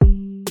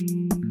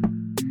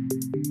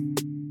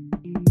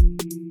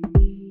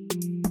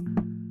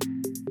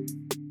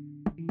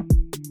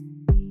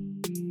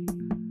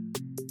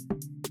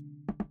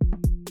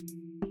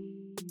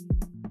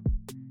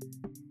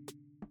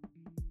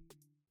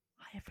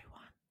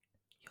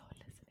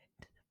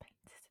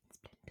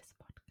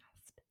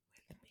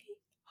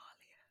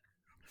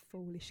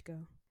Foolish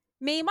girl.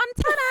 Me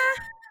Montana.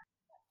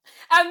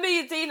 And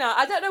me, Dina.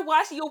 I don't know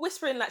why you're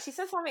whispering that. She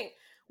said something.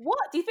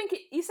 What? Do you think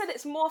you said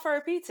it's more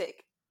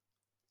therapeutic?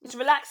 It's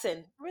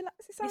relaxing. Relax.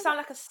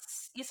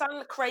 You sound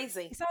like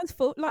crazy. It sounds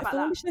like about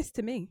foolishness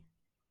to me.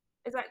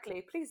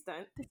 Exactly. Please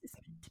don't. This is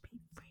meant to be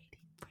really,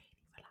 really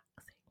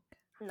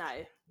relaxing.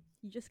 No.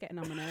 You're just getting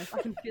on my nerves.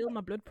 I can feel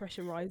my blood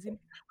pressure rising.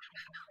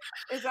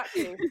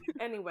 Exactly.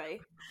 Anyway.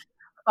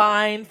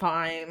 Fine.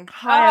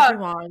 Hi,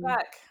 everyone.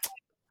 Back.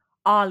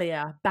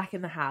 Alia, back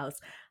in the house.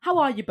 How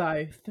are you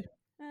both?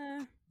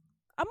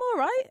 I'm all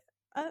right.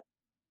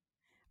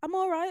 I'm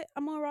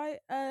all right.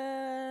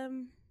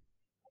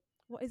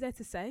 What is there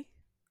to say?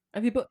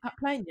 Have you booked that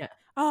plane yet?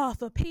 Oh,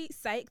 for Pete's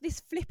sake,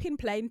 this flipping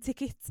plane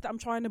tickets that I'm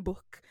trying to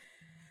book.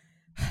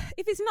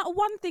 If it's not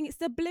one thing, it's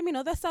the blimmin'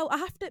 other. So I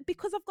have to,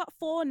 because I've got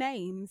 4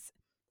 names,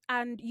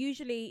 and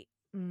usually,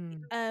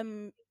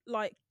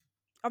 like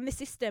on the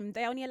system,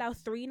 they only allow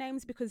 3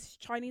 names because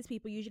Chinese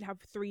people usually have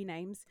 3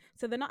 names.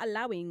 So they're not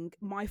allowing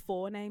my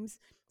 4 names.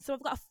 So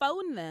I've got to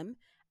phone them.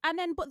 And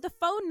then, but the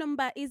phone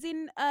number is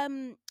in,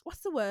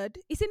 what's the word?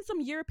 It's in some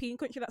European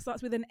country that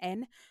starts with an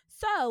N.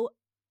 So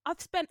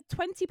I've spent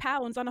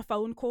 £20 on a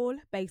phone call,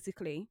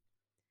 basically.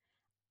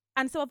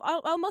 And so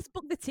I've almost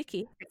booked the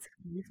ticket.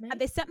 Excuse me? And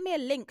they sent me a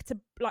link to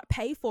like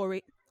pay for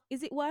it.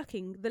 Is it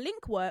working? The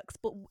link works,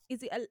 but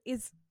is it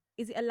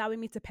allowing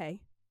me to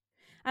pay?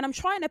 And I'm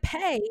trying to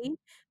pay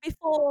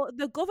before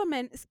the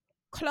government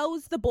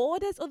close the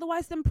borders.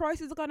 Otherwise, then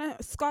prices are gonna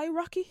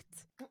skyrocket.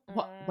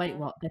 What? Wait,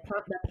 what? They're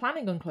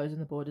planning on closing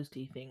the borders, do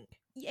you think?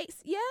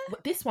 Yes, yeah.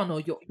 What, this one or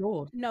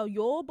yours? No,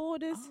 your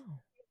borders.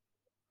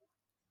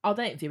 Oh,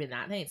 they ain't doing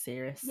that. They ain't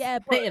serious. Yeah,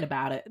 they ain't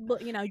about it.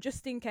 But,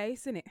 just in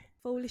case, innit?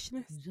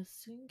 Foolishness.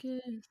 Just in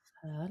case,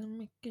 how to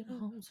make it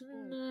home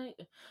tonight.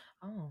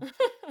 Oh.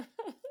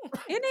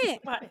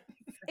 Innit?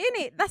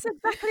 That's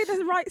exactly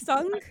the right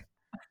song.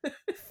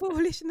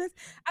 Foolishness.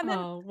 And then,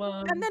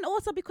 and then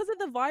also because of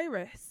the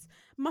virus,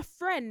 my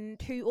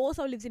friend who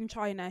also lives in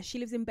China, she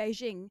lives in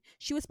Beijing,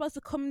 she was supposed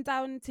to come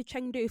down to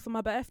Chengdu for my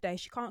birthday.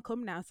 She can't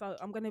come now, so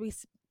I'm going to be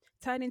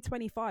turning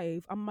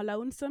 25 on my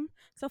lonesome.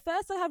 So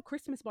first I have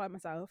Christmas by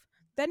myself,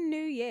 then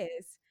New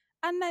Year's,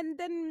 and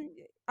then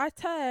I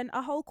turn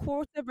a whole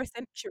quarter of a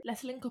century.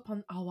 Let's link up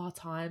on our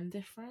time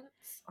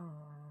difference.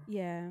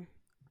 Yeah.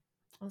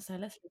 I'll say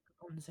let's link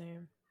up on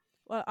Zoom.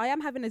 Well, I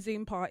am having a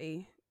Zoom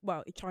party.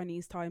 Well,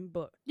 Chinese time,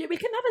 but... Yeah, we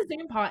can have a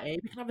Zoom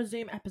party. We can have a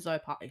Zoom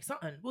episode party.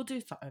 Something. We'll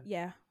do something.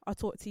 Yeah, I'll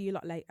talk to you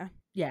lot later.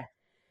 Yeah.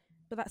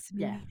 But that's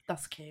me. Yeah,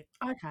 that's cute.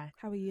 Okay.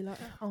 How are you lot?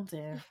 Oh,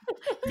 dear.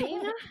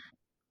 Dina?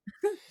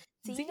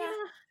 Dina?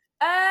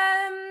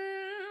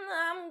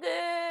 I'm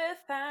good,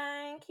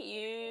 thank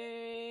you.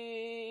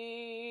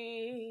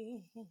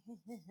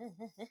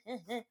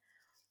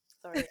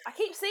 Sorry, I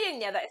keep seeing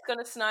that it's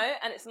gonna snow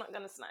and it's not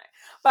gonna snow.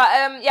 But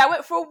I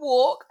went for a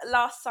walk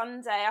last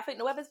Sunday. I think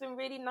the weather's been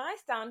really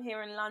nice down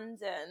here in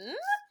London.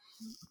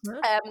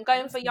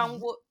 Going for young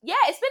walk. Yeah,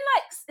 it's been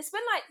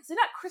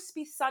like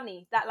crispy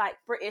sunny, that like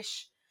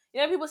British.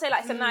 People say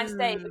like it's a nice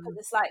day because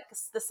it's like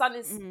the sun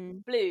is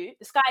blue,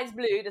 the sky is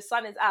blue, the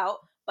sun is out,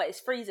 but it's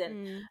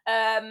freezing.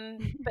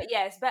 But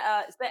yeah, it's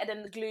better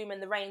than the gloom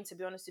and the rain, to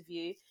be honest with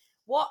you.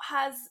 What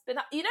has been,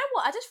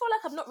 what? I just feel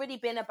like I've not really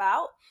been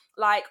about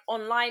like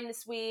online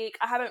this week.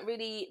 I haven't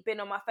really been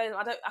on my phone.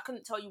 I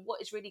couldn't tell you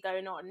what is really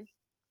going on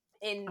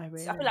I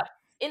feel like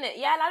in it.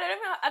 Yeah,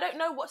 I don't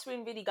know what's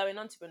been really going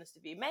on, to be honest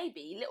with you.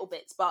 Maybe little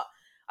bits, but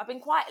I've been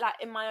quite like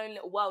in my own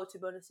little world, to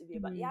be honest with you.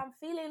 But yeah, I'm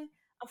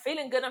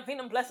feeling good. I'm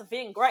feeling blessed. I'm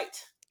feeling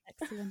great.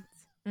 Excellent.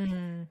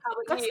 How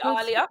about you,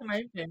 Alia?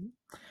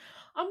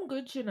 I'm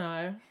good,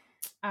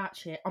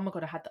 Actually, oh my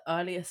God, I had the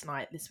earliest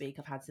night this week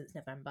I've had since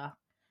November.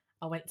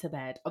 I went to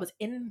bed. I was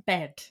in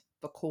bed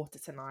for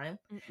 9:15,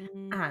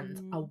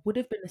 and I would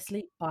have been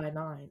asleep by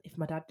 9 if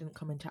my dad didn't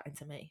come and chatting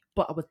to me.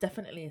 But I was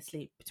definitely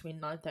asleep between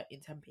 9:30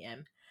 and 10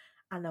 p.m.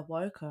 And I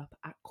woke up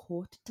at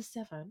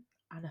 6:45,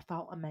 and I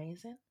felt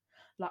amazing.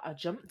 Like I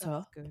jumped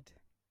up. Good.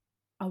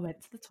 I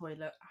went to the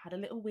toilet, I had a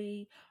little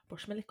wee,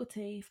 brushed my little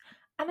teeth,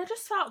 and I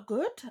just felt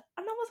good. And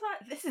I was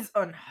like, this is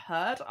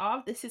unheard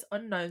of. This is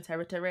unknown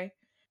territory.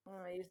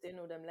 Oh, he was doing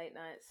all them late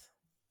nights.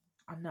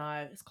 I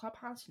know. It's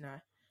Clubhouse,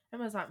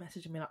 Everyone's like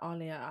messaging me like,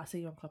 Alia, I see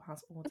you on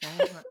Clubhouse all day. I'm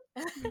like,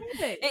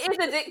 really? It is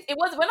addictive. It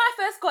was when I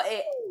first got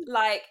it.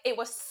 Like I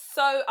was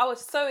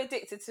so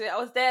addicted to it. I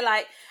was there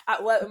like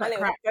at work with my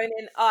little going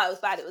in. Oh, it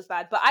was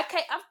bad. But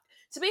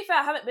to be fair,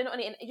 I haven't been on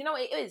it. You know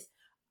what it is?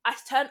 I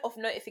turned off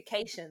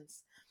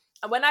notifications,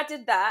 and when I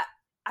did that,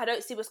 I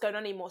don't see what's going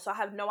on anymore, so I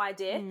have no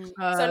idea.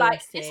 So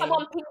like, if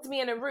someone pings me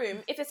in a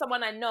room, if it's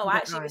someone I know, I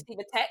actually receive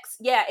a text.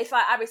 Yeah, it's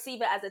like I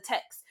receive it as a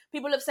text.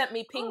 People have sent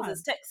me pings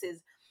as texts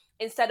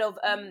instead of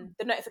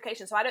the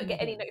notification, so I don't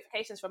get any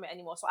notifications from it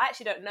anymore. So I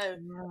actually don't know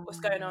what's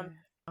going on.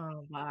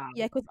 Oh wow!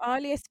 Yeah, because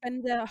Alia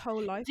spends her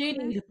whole life. Do you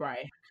need a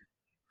break?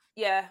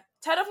 Yeah,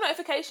 turn off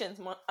notifications,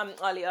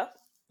 Alia.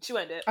 She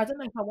won't do it. I don't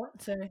know if I want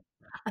to.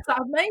 So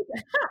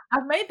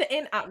I've made the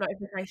in-app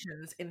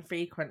notifications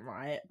infrequent,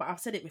 right? But I've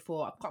said it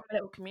before. I've got my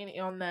little community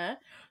on there,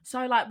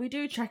 so like we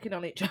do check in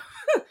on each other.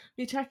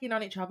 we check in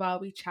on each other,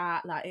 we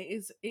chat. Like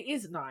it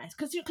is nice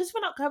because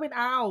we're not going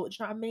out. Do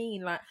you know what I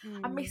mean? Like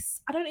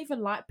I don't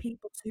even like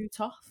people too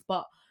tough,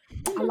 but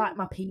I like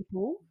my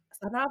people.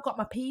 So now I've got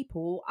my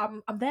people.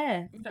 I'm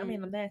there. You know what I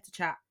mean? I'm there to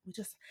chat. We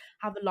just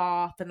have a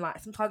laugh and like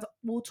sometimes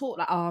we'll talk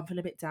like, oh, I'm feeling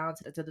a bit down.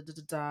 It's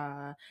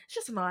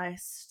just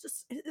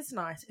nice. It's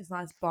nice. It's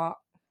nice, but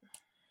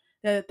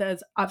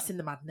I've seen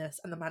the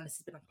madness, and the madness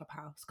has been on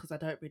Clubhouse because I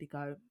don't really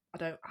go.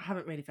 I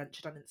haven't really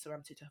ventured on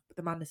Instagram too tough, but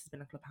the madness has been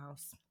on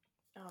Clubhouse.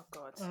 Oh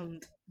God.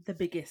 The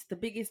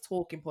biggest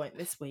talking point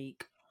this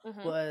week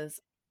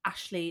was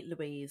Ashley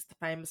Louise, the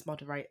famous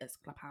moderator's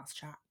Clubhouse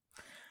chat.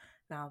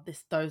 Now,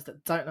 those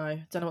that don't know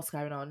what's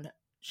going on.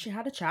 She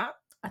had a chat,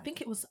 I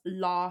think it was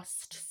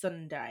last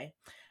Sunday,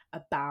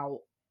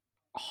 about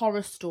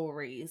horror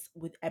stories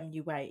with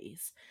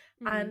MUAs.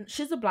 And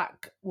she's a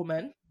black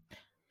woman.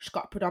 She's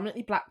got a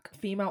predominantly black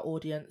female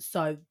audience,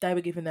 so they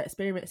were giving their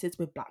experiences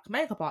with black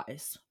makeup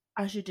artists.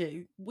 As you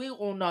do. We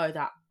all know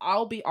that,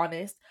 I'll be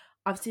honest,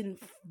 I've seen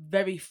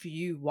very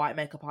few white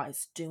makeup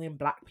artists doing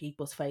black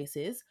people's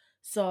faces.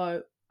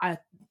 So I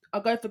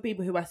go for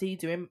people who I see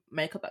doing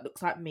makeup that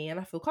looks like me and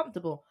I feel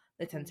comfortable.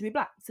 They tend to be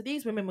black. So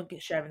these women would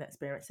get sharing their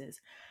experiences.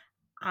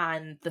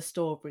 And the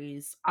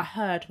stories I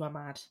heard were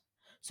mad.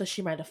 So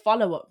she made a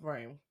follow-up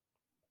room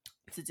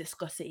to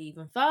discuss it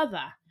even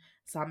further.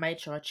 So I made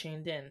sure I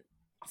tuned in.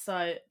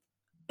 So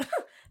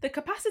the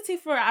capacity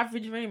for an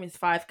average room is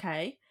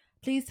 5k.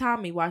 Please tell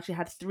me why she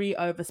had 3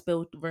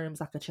 overspilled rooms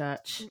like a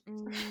church.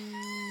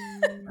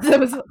 There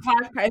was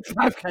 5k.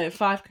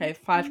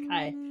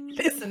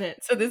 Listening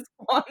to this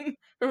one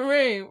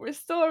room with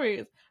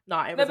stories.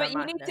 No, it was but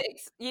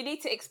you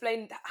need to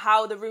explain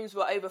how the rooms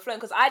were overflowing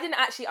because I didn't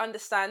actually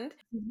understand.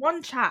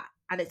 One chat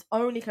and it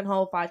only can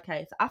hold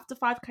 5k. So after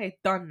 5k is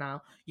done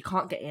now, you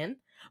can't get in.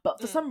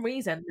 But for some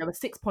reason, there was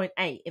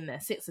 6.8 in there.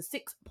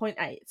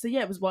 6.8. So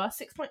yeah, it was worth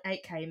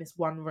 6.8k in this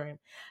one room.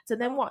 So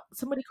then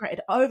somebody created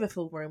an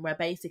overfill room where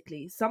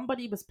basically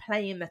somebody was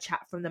playing the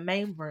chat from the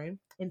main room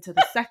into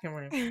the second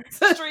room.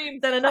 So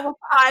then another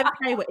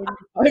 5k were in the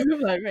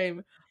overflow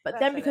room.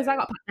 But then because I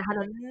got packed, I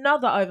had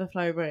another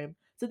overflow room.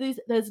 So there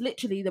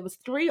was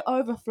 3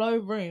 overflow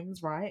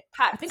rooms, right?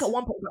 Packed. I think at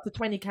one point it got to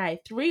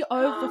 20k. 3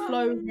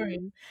 overflow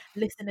rooms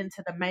listening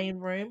to the main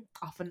room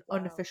off an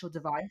unofficial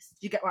device.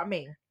 Do you get what I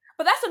mean?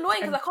 But that's annoying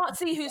because I can't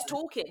see who's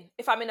talking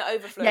if I'm in an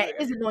overflow room. Yeah, it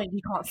is annoying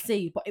you can't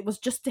see, but it was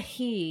just to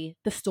hear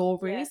the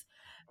stories.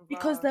 Yeah.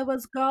 Because there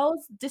was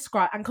girls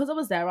and because I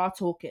was there, I'll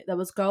talk it. There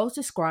was girls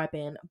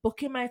describing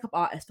booking makeup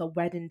artists for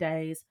wedding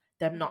days,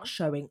 them not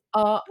showing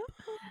up,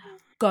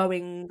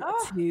 going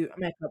to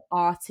makeup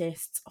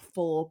artists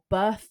for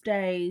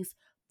birthdays,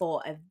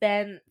 for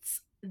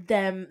events,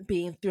 them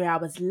being 3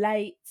 hours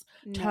late,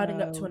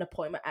 turning up to an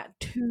appointment at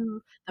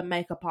 2. The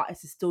makeup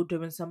artist is still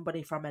doing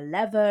somebody from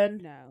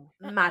 11.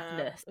 No.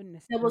 Madness.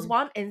 There was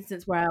one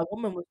instance where a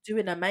woman was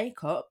doing a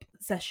makeup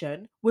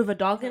session with a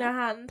dog in her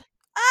hand.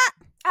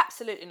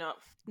 Absolutely not.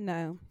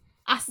 No.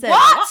 I said,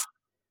 what?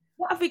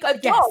 What have we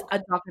got? Yes, a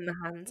dog in the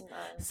hand. No.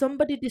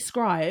 Somebody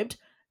described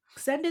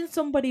sending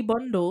somebody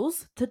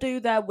bundles to do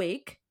their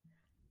wig,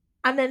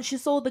 and then she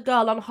saw the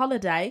girl on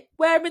holiday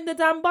wearing the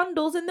damn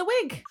bundles in the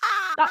wig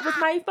that was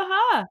made for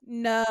her.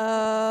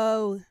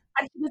 No.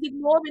 And she was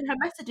ignoring her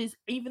messages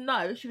even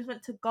though she was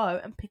meant to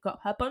go and pick up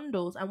her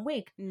bundles and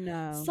wig.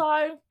 No.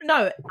 So,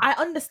 no, I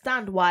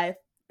understand why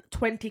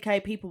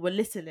 20k people were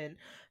listening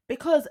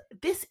because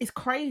this is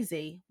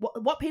crazy.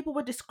 What people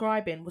were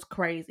describing was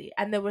crazy.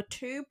 And there were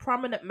 2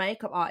 prominent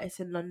makeup artists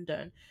in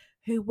London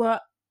who were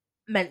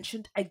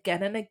mentioned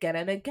again and again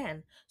and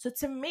again. So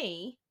to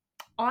me,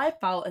 I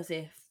felt as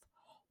if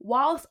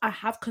whilst I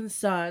have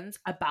concerns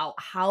about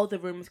how the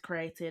room was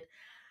created,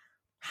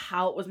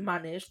 how it was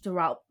managed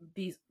throughout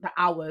the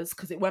hours,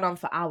 because it went on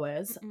for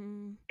hours,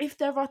 if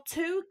there are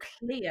 2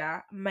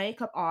 clear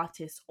makeup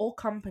artists or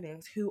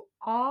companies who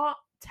are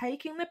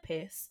taking the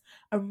piss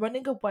and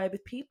running away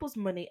with people's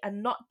money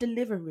and not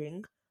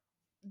delivering,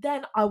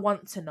 then I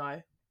want to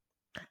know.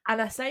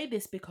 And I say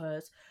this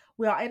because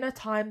we are in a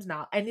times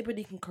now,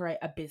 anybody can create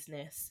a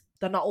business.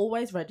 They're not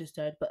always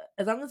registered, but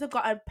as long as they've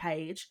got a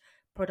page,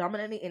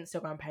 predominantly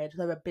Instagram page,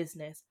 they're a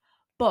business.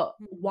 But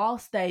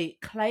whilst they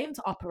claim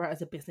to operate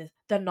as a business,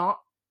 they're not.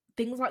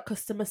 Things like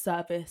customer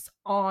service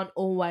aren't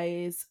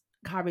always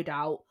carried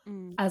out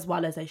as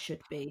well as they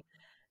should be.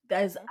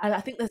 And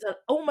I think there's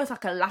almost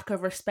like a lack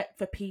of respect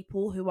for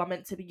people who are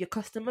meant to be your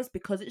customers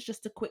because it's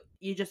just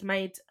you just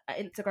made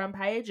an Instagram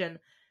page and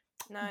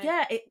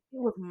yeah, it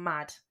was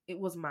mad. It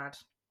was mad.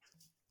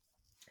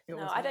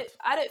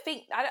 I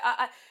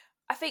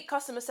think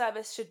customer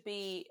service should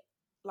be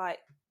like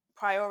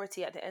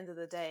priority at the end of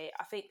the day.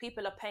 I think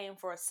people are paying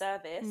for a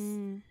service,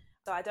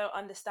 so I don't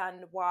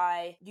understand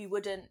why you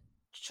wouldn't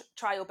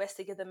try your best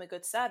to give them a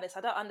good service.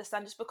 I don't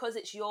understand just because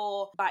it's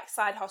your like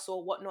side hustle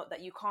or whatnot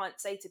that you can't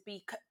say to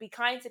be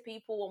kind to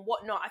people and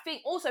whatnot. I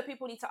think also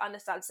people need to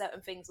understand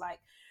certain things. Like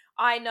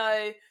I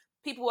know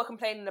people were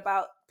complaining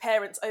about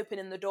parents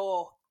opening the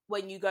door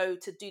when you go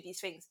to do these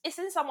things. It's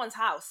in someone's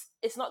house.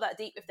 It's not that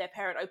deep if their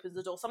parent opens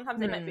the door. Sometimes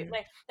they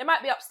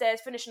might be upstairs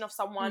finishing off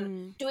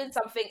someone, doing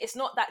something. It's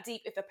not that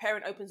deep if a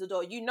parent opens the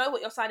door. You know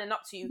what you're signing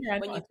up to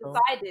when you've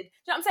decided. Do you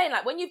know what I'm saying?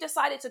 Like when you've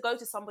decided to go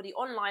to somebody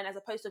online as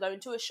opposed to going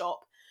to a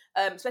shop,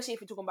 especially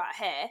if you're talking about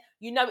hair,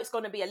 you know it's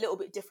going to be a little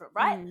bit different,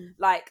 right?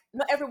 Like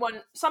not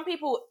everyone. Some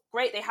people,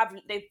 great,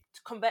 they've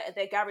converted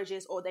their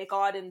garages or their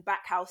garden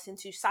back house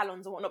into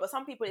salons and whatnot. But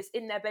some people, it's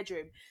in their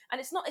bedroom,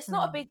 and it's not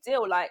a big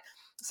deal. Like,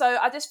 so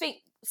I just think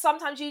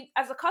sometimes you,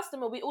 as a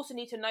customer, we also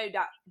need to know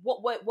that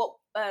what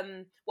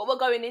we're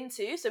going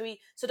into. So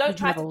don't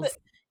try to put.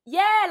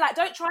 Yeah, like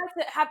don't try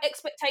to have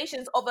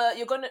expectations of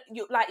you're going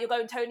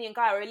Tony and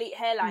Guy or Elite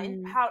Hair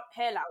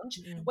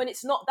Lounge when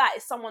it's not that,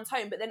 it's someone's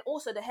home. But then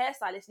also the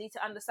hairstylists need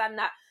to understand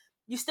that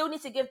you still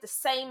need to give the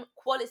same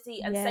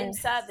quality and same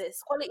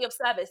quality of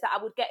service that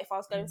I would get if I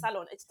was going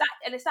salon. It's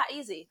that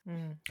easy.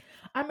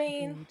 I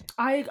mean,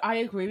 I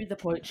agree with the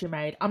point you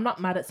made. I'm not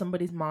mad at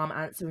somebody's mom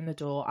answering the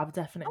door. I've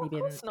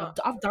definitely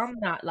I've done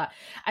that. Like,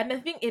 and I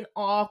think in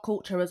our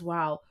culture as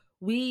well,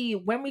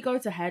 when we go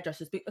to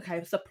hairdressers,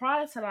 so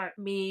prior to like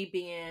me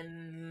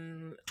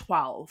being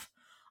 12,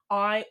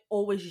 I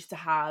always used to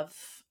have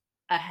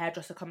a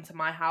hairdresser come to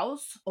my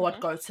house, or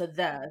I'd go to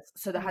theirs.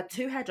 So they had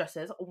two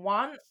hairdressers.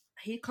 One,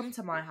 he'd come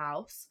to my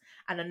house,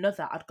 and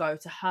another, I'd go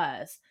to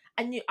hers.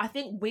 And I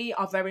think we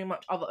are very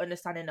much of an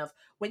understanding of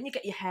when you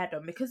get your hair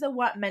done, because there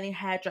weren't many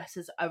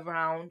hairdressers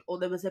around, or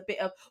there was a bit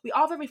of, we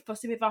are very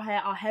fussy with our hair.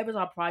 Our hair is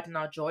our pride and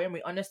our joy, and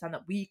we understand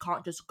that we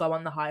can't just go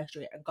on the high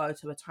street and go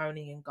to a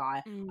Tony and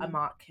Guy, a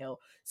Mark Hill.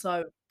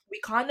 So we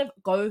kind of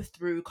go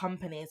through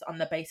companies on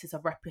the basis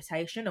of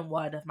reputation and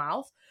word of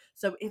mouth.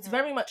 So it's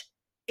very much,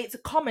 it's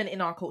common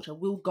in our culture,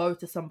 we'll go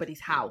to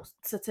somebody's house.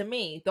 So to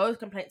me, those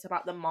complaints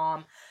about the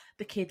mom,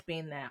 the kid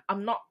being there,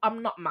 I'm not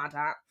mad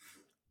at.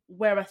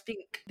 Where I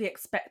think the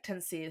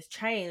expectancy has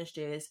changed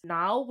is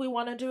now we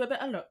want to do a bit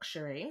of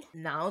luxury.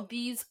 Now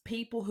these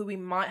people who we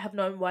might have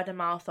known word of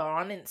mouth are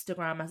on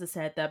Instagram, as I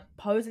said, they're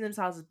posing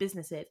themselves as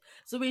businesses.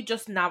 So we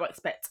just now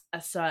expect a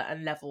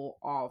certain level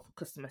of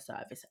customer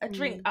service. A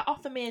drink,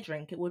 offer me a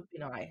drink, it would be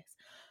nice.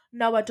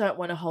 No, I don't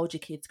want to hold your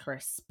kids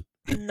crisp.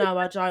 No,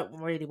 I don't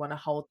really want to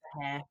hold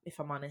the hair, if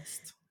I'm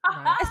honest.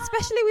 No.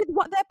 Especially with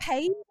what they're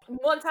paying.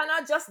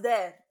 Montana, just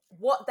there.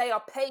 What they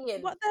are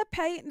paying. Like,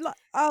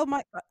 oh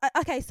my God.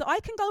 Okay, so I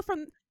can go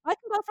from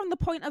the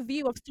point of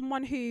view of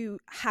someone who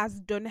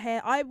has done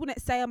hair. I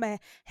wouldn't say I'm a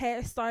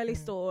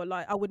hairstylist or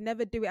like I would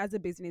never do it as a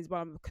business, but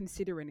I'm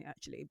considering it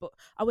actually. But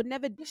I would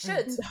never. You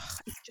should.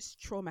 It's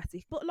just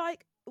traumatic. But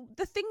like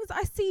the things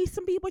I see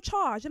some people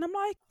charge, and I'm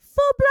like,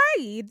 for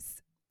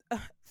braids,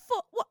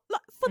 for what?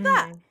 Like for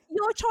that,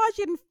 you're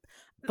charging.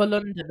 For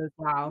London as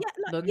well.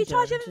 Yeah, like London, you're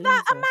charging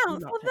that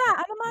amount for that, it.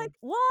 and I'm like,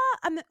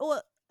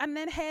 what? And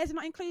then hair's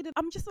not included.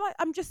 I'm just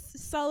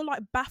so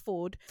like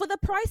baffled for the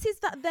prices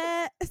that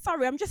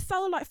I'm just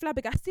so like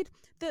flabbergasted.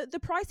 The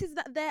prices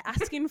that they're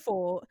asking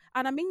for,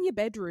 and I'm in your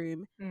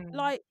bedroom.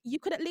 Like you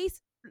could at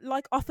least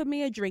like offer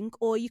me a drink,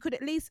 or you could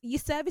at least, your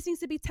service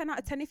needs to be 10 out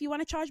of 10. If you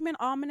want to charge me an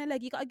arm and a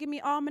leg, you gotta give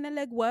me arm and a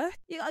leg work.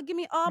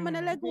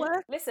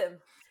 Listen,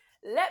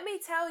 let me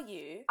tell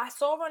you, I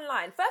saw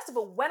online. First of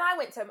all,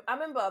 I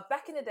remember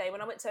back in the day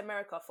when I went to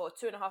America for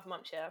 2.5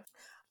 months. Yeah.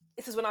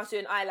 This is when I was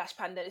doing eyelash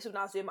panda. This is when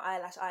I was doing my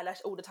eyelash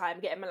all the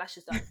time, getting my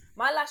lashes done.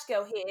 My lash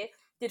girl here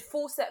did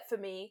full set for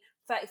me,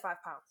 £35.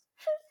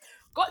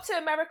 Got to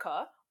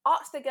America,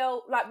 asked the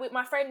girl, like with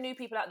my friend knew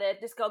people out there,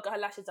 this girl got her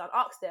lashes done,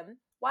 asked them,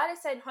 why are they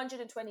saying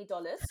 $120?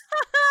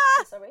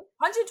 Sorry.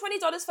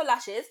 $120 for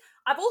lashes.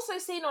 I've also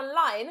seen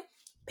online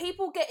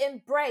people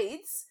getting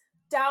braids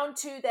down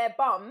to their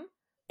bum.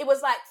 It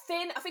was like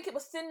thin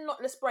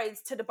knotless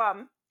braids to the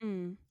bum.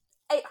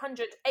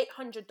 $800.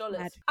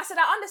 I said,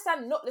 I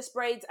understand knotless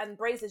braids and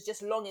braids is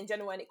just long in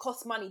general and it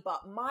costs money,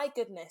 but my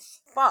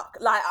goodness, fuck.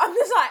 Like, I'm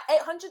just like,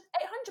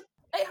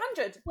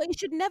 800. Well, it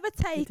should never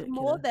take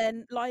more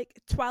than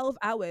like 12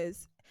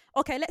 hours.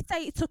 Okay, let's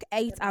say it took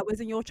 8 hours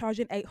and you're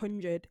charging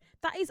 800.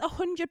 That is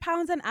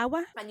 £100 an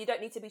hour. And you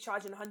don't need to be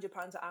charging £100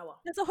 an hour.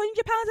 That's £100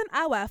 an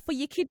hour for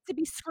your kid to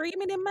be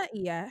screaming in my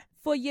ear,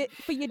 for your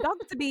dog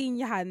to be in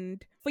your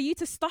hand, for you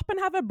to stop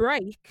and have a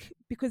break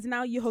because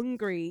now you're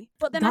hungry.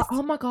 But then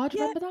oh my God,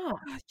 remember that?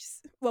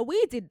 Well,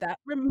 we did that.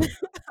 Remember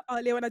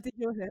earlier when I did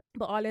your hair.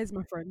 But Alia's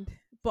my friend.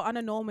 But on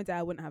a normal day,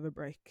 I wouldn't have a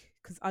break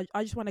because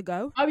I just want to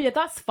go. Oh, yeah,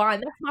 that's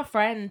fine. That's my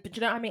friend. But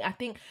you know what I mean? I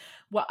think,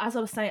 as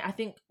I was saying, I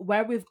think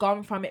where we've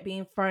gone from it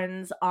being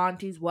friends,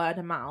 aunties, word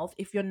of mouth,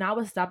 if you're now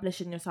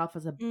establishing yourself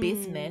as a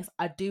business,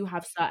 I do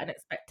have certain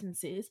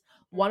expectancies.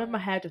 One of my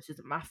hairdressers,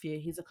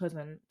 Matthew, he's a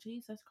cousin.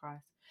 Jesus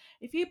Christ.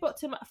 If you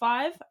booked him at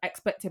 5,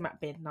 expect him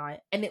at midnight.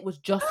 And it was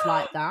just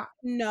like that.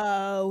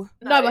 No.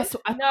 I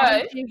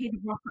told you he'd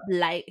rock up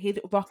late. He'd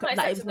rock up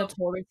late. He was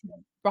notorious. He'd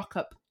rock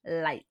up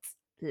late.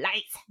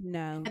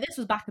 No. And this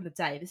was back in the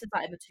day. This is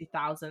like in the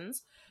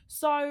 2000s.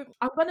 So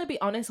I'm going to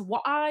be honest.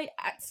 What I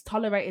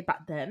tolerated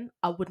back then,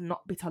 I would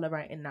not be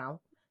tolerating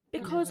now.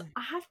 because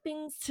I have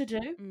things to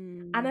do.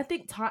 And I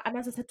think, and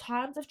as I said,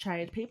 times have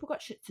changed. People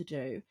got shit to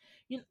do.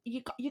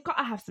 You got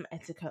to have some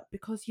etiquette,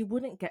 because you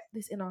wouldn't get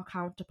this in our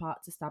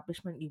counterparts'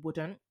 establishment. You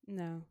wouldn't.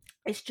 No.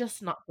 It's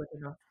just not good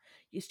enough.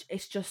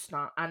 It's just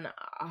not. And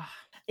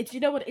it's, you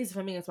know what it is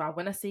for me as well.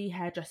 When I see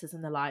hairdressers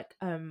and they're like,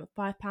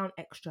 £5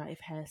 extra if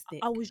hair stick.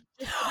 I was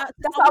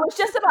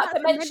just about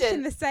to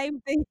mention the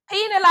same thing.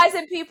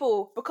 Penalising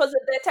people because of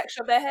the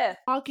texture of their hair.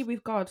 Argue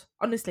with God.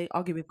 Honestly,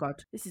 argue with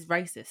God. This is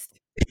racist.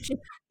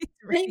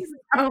 Please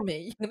tell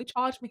me you're going to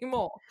charge me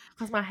more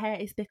because my hair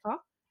is thicker.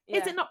 Yeah.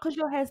 Is it not because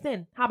your hair's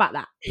thin? How about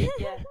that?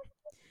 Yeah.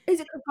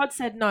 Is it because God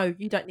said, no,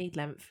 you don't need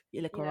length,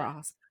 you little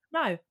ass?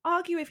 No,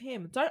 argue with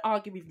him. Don't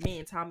argue with me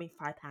and tell me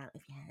 £5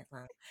 if your hair's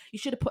long. You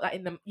should have put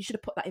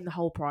that in the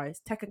whole price.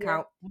 Take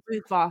account,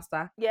 move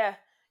faster. Yeah.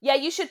 Yeah,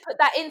 you should put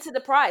that into the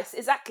price.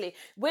 Exactly.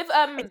 With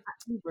I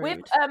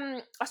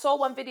saw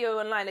one video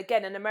online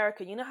again in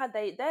America. You know how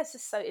they're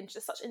just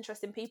such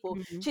interesting people.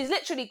 She's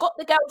literally got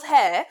the girl's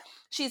hair.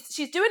 She's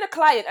doing a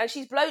client and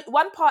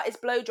one part is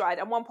blow dried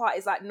and one part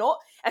is like not.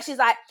 And she's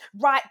like,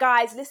 right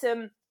guys,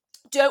 listen,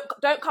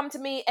 don't come to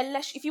me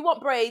unless if you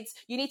want braids,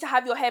 you need to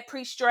have your hair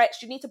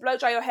pre-stretched, you need to blow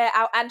dry your hair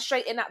out and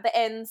straighten at the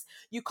ends.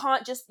 You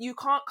can't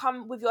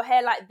come with your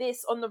hair like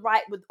this on the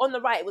right.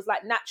 It was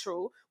like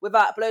natural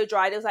without blow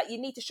dried. It was like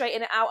you need to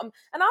straighten it out, and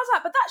I was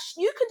like, but that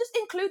you can just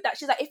include that.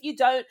 She's like, if you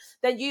don't,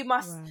 then you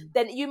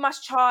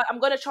must charge. I'm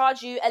going to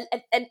charge you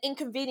an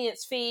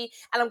inconvenience fee,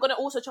 and I'm going to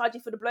also charge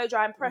you for the blow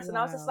dry and press. And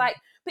I was just like,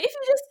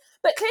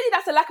 but clearly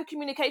that's a lack of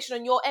communication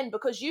on your end,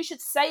 because you should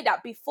say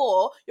that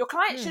before. Your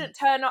client shouldn't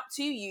turn up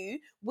to you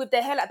with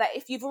their hair like that.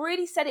 If you've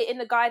already said it in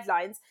the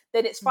guidelines,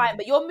 then it's fine.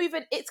 But you're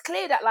moving, it's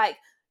clear that like,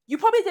 you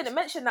probably didn't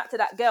mention that to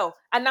that girl.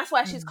 And that's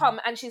why she's come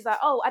and she's like,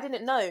 oh, I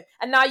didn't know.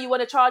 And now you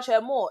want to charge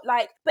her more.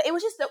 Like, but it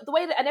was just the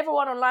way that, and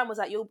everyone online was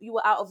like, you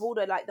were out of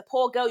order. Like the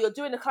poor girl, you're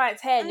doing the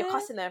client's hair and you're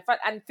cussing her in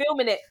front and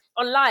filming it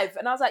on live.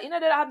 And I was like, they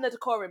don't have no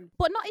decorum.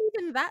 But not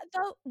even that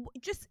though.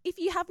 Just if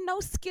you have no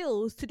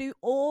skills to do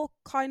all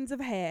kinds of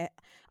hair.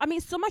 I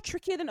mean, some are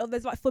trickier than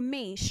others. Like for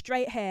me,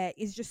 straight hair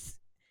is just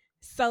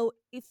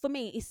for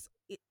me,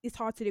 it's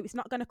hard to do. It's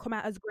not going to come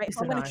out as great.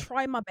 I'm going to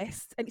try my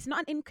best, and it's not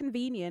an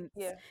inconvenience.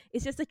 Yeah.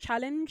 It's just a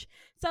challenge.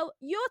 So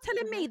you're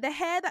telling me the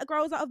hair that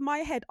grows out of my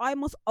head, I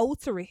must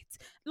alter it,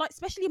 like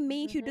especially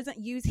me who doesn't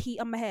use heat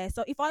on my hair.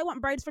 So if I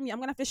want braids from you, I'm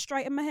going to have to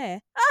straighten my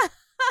hair.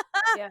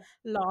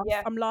 Laugh.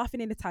 Yeah. I'm laughing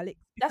in italics.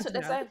 That's what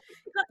they're saying.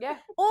 Yeah.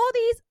 All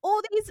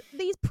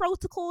these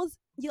protocols.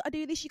 You got to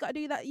do this. You got to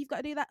do that. You've got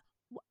to do that.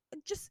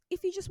 Just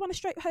if you just want a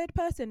straight haired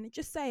person,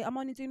 just say I'm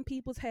only doing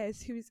people's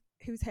hairs whose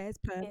hair's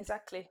perm.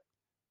 Exactly.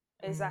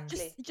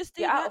 Just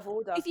do that. Out of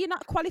order. If you're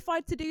not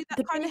qualified to do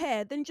that kind of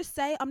hair, then just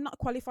say I'm not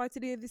qualified to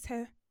do this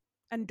hair,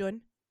 and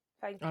done.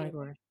 Thank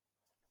you.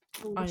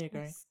 I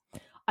agree.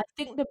 I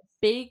think the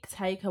big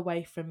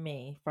takeaway from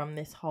me from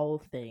this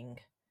whole thing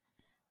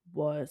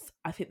was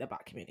I think the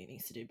black community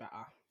needs to do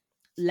better.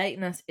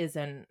 Lateness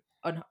isn't.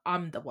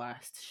 I'm the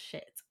worst.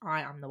 Shit,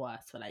 I am the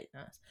worst for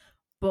lateness.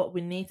 But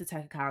we need to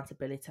take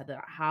accountability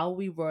that how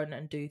we run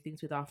and do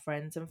things with our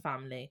friends and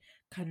family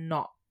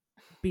cannot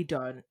be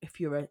done if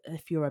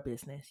you're a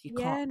business. You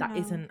can't. That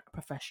isn't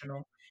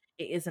professional.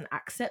 It isn't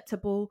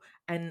acceptable.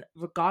 And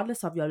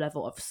regardless of your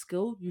level of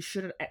skill, you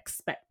shouldn't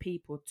expect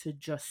people to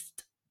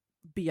just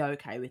be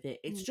okay with it.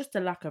 It's just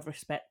a lack of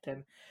respect.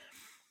 And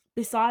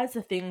besides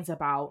the things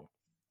about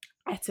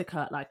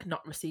etiquette, like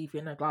not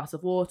receiving a glass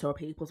of water or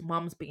people's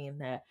mums being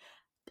there,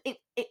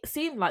 it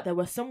seemed like there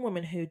were some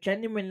women who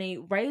genuinely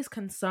raised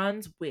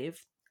concerns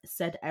with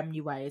said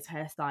MUA's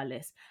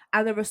hairstylist,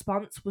 and the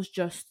response was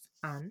just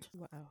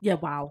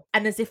wow.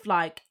 And as if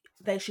like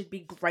they should be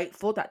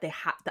grateful that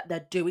that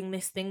they're doing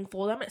this thing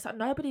for them. It's like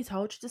nobody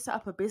told you to set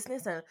up a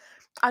business. And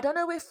I don't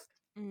know if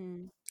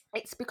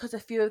it's because a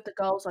few of the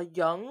girls are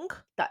young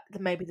that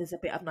maybe there's a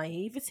bit of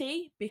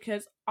naivety,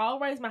 because I'll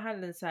raise my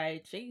hand and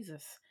say,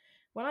 Jesus,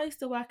 when I used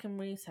to work in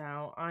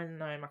retail, I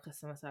know my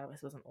customer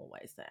service wasn't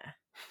always there.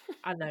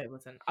 I know it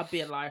wasn't. I'd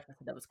be a liar if I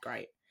said that was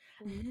great.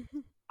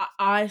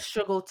 I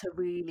struggled to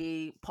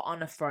really put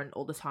on a front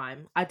all the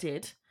time. I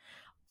did.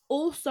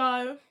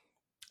 Also,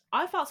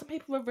 I felt some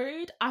people were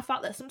rude. I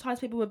felt that sometimes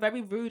people were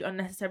very rude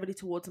unnecessarily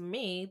towards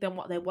me than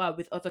what they were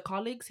with other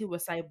colleagues who were,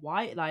 say,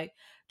 white. Like,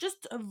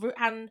 just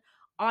and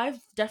I've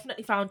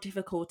definitely found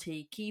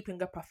difficulty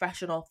keeping a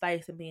professional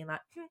face and being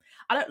like,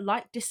 I don't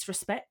like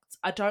disrespect.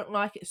 I don't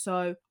like it.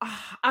 So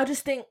I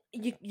just think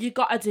you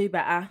got to do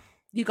better.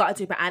 You got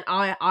to do better. And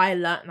I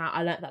learnt that.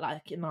 I learnt that,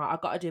 like, I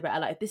got to do better.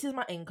 Like, if this is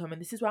my income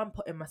and this is where I'm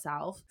putting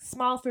myself,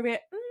 smile through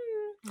it.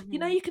 You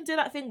know, you can do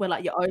that thing where,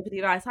 like, you're over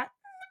the eyes, like,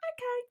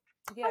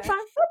 okay, I'm fine,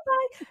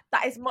 bye.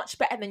 That is much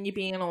better than you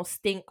being all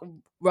stink,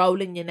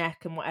 rolling your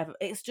neck and whatever.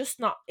 It's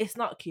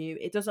not cute.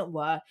 It doesn't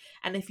work.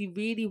 And if you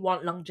really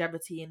want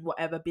longevity in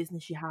whatever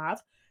business you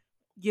have,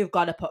 you've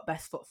got to put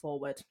best foot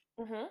forward.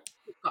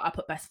 You've got to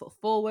put best foot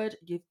forward.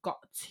 You've got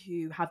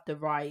to have the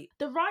right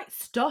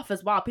stuff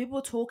as well. People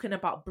were talking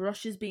about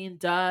brushes being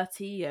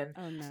dirty, and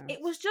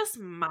it was just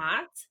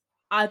mad.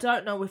 I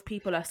don't know if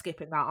people are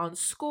skipping out on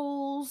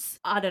schools.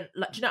 I don't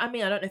like. Do you know what I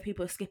mean? I don't know if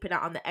people are skipping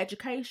out on the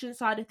education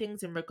side of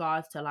things in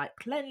regards to like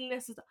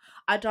cleanliness.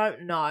 I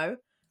don't know,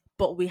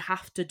 but we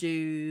have to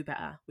do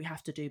better. We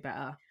have to do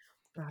better.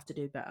 We have to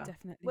do better.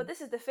 Definitely. Well,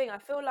 this is the thing. I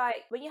feel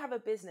like when you have a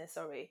business,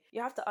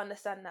 you have to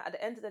understand that at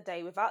the end of the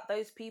day, without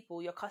those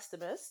people, your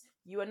customers,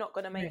 you are not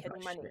going to make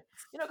any money.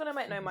 You're not going to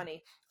make no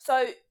money.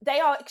 So they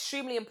are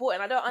extremely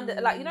important. I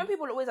don't like, you know,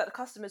 people are always like the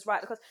customers,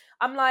 right? Because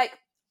I'm like,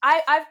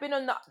 I've been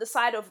on the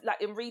side of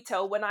like in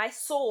retail when I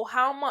saw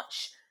how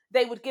much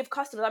they would give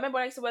customers. I remember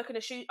when I used to work in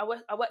a shoe, I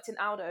worked in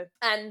Aldo,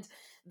 and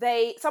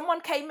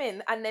someone came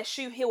in and their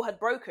shoe heel had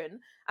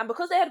broken, and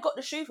because they had got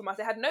the shoe from us,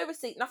 they had no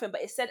receipt, nothing,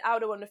 but it said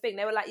Aldo on the thing.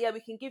 They were like, yeah,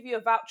 we can give you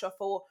a voucher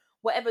for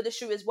whatever the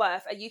shoe is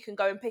worth, and you can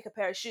go and pick a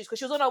pair of shoes. Because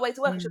she was on her way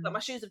to work, and she was like, my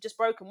shoes have just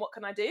broken, what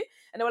can I do?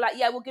 And they were like,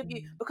 yeah, we'll give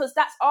you, because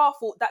that's our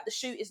fault that the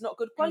shoe is not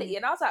good quality.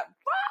 And I was like,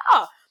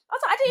 wow.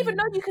 I didn't even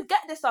know you could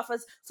get this stuff.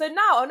 So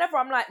now, whenever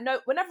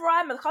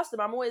I'm a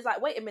customer, I'm always like,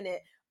 wait a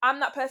minute. I'm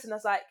that person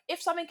that's like,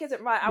 if something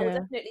isn't right, I will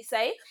definitely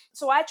say.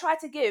 So I try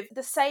to give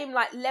the same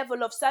like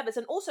level of service,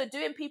 and also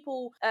doing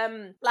people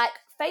like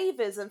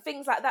favors and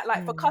things like that,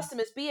 like for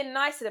customers, being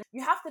nice to them.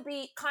 You have to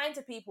be kind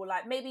to people,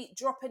 like maybe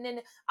dropping in.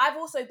 I've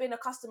also been a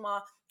customer,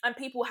 and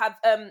people have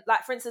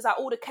like, for instance, I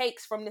order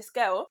cakes from this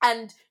girl,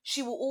 and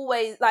she will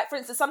always, like, for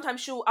instance,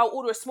 sometimes I'll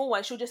order a small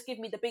one, she'll just give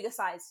me the bigger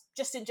size,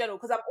 just in general,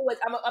 because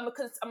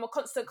I'm a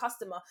constant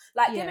customer,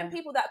 like giving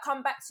people that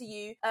come back to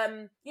you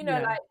you know,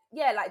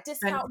 like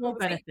discount more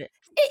benefit.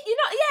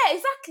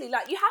 Exactly,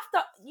 like you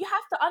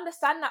have to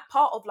understand that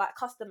part of like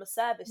customer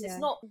service. It's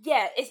not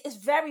it's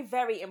very,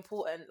 very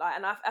important, like,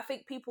 and I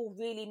think people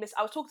really miss.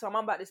 I was talking to my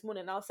mum about this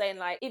morning, and I was saying,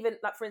 like, even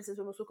like, for instance,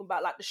 when we were talking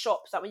about like the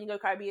shops, like when you go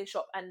Caribbean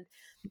shop, and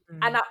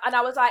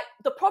I was like,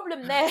 the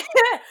problem there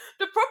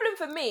the problem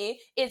for me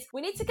is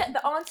we need to get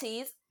the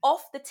aunties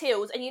off the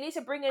tills, and you need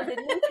to bring in the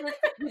nieces.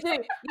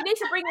 You need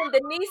to bring in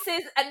the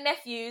nieces and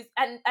nephews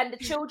and the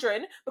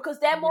children, because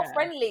they're more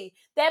friendly.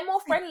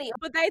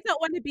 But they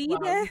don't want to be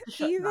there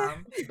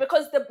either.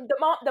 Because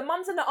the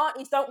mums and the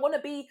aunties don't want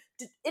to be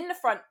in the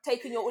front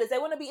taking your orders. They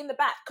want to be in the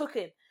back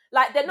cooking.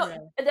 Like they're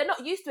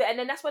not used to it, and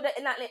then that's where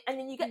and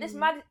then you get this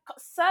mad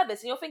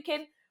service, and you're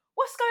thinking,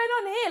 what's going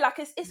on here? Like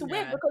it's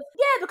weird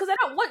because I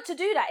don't want to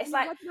do that. It's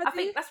like, I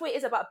think that's what it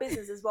is about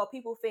business as well.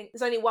 People think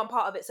there's only one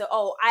part of it. So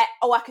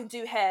I can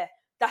do hair.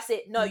 That's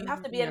it. No, you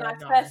have to be a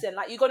nice person.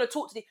 Like, you're gonna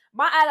talk to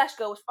my eyelash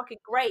girl was fucking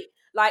great.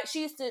 Like,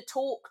 she used to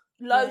talk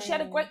low. She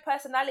had a great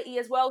personality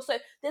as well. So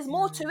there's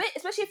more to it,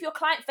 especially if you're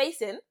client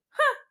facing.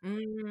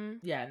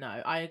 Yeah, no,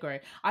 I agree.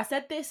 I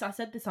said this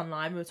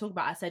online. We were talking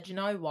about, I said, you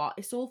know what?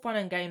 It's all fun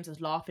and games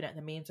as laughing at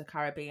the memes of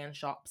Caribbean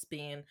shops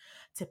being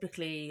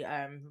typically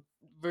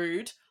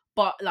rude.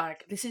 But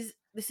like, this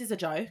is a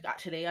joke.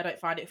 Actually, I don't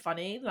find it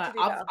funny. Like,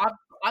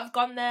 I've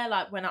gone there,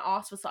 like, when I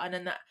asked for something,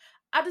 and that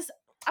I just,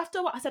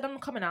 after what I said, I'm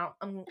coming out.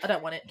 I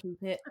don't want it.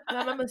 Keep it. And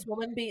I remember this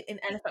woman being in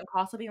Elephant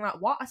Castle being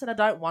like, "What?" I said, "I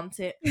don't want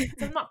it.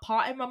 So I'm not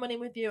parting my money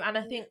with you." And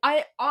I think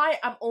I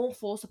am all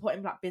for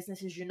supporting black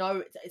businesses. You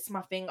know, it's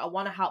my thing. I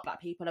want to help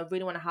black people. I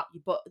really want to help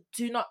you, but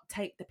do not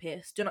take the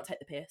piss. Do not take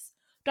the piss.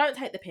 Don't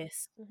take the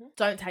piss.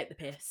 Don't take the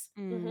piss.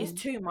 It's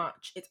too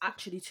much. It's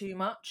actually too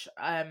much.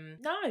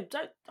 No,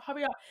 don't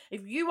hurry up.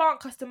 If you aren't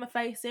customer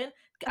facing,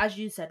 as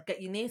you said,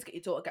 get your niece, get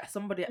your daughter, get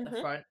somebody at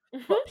the front.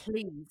 But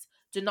please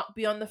do not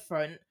be on the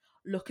front,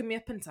 looking me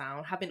up and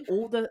down, having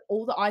all the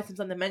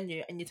items on the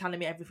menu, and you're telling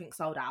me everything's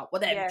sold out.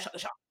 Well, then shut the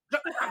shop.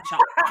 Shut the damn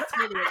shop. That's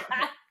really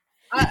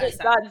I don't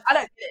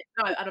get it.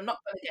 No, and I'm not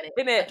going to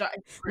get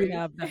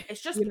it.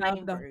 It's just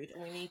plain rude,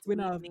 and we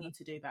need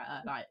to do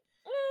better. Like,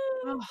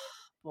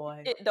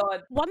 boy.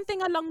 One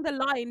thing along the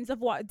lines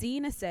of what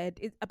Dina said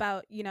is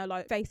about, you know,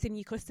 like facing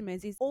your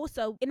customers, is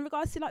also in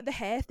regards to like the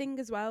hair thing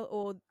as well,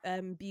 or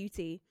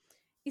beauty.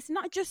 It's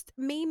not just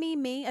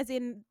me, as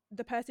in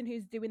the person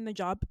who's doing the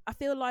job. I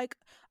feel like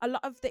a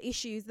lot of the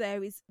issues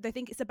there is they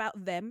think it's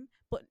about them,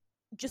 but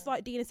just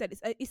like Dina said,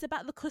 it's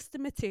about the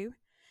customer too.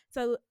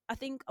 So I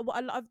think what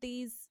a lot of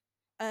these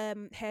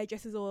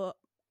hairdressers or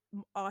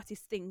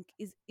artists think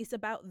is it's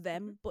about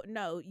them, but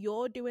no,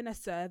 you're doing a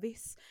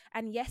service,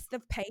 and yes,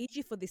 they've paid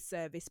you for this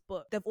service,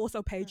 but they've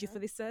also paid you for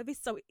this service,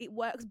 so it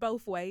works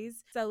both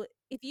ways. So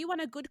if you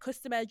want a good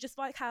customer, just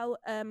like how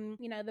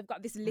you know, they've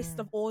got this list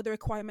of all the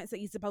requirements that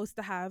you're supposed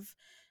to have,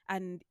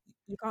 and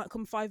you can't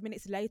come 5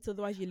 minutes late,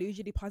 otherwise you lose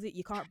your deposit.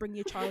 You can't bring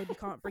your child, you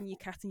can't bring your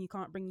cat, and you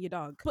can't bring your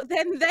dog. But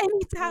then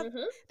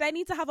they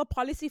need to have a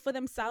policy for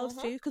themselves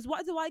too, because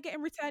what do I get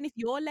in return if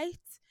you're late?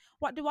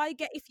 What do I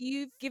get if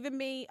you've given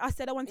me, I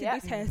said I wanted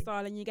this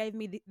hairstyle and you gave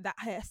me that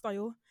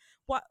hairstyle?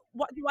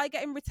 What do I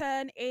get in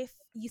return if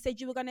you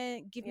said you were going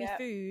to give me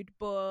food,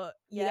 but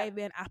you gave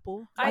me an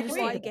apple? I just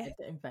think they need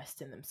to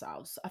invest in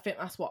themselves. I think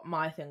that's what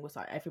my thing was,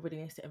 like, everybody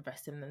needs to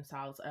invest in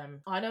themselves.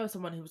 I know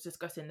someone who was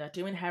discussing they're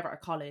doing hair at a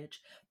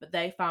college, but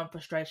they found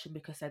frustration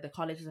because the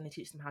college is only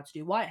teaching them how to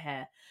do white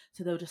hair.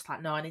 So they were just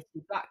like, no, I need to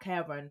do black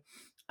hair, and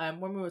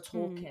when we were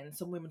talking,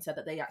 some women said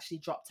that they actually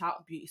dropped out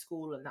of beauty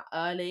school and that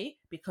early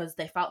because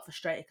they felt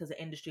frustrated because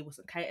the industry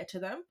wasn't catered to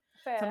them.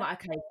 Fair. So I'm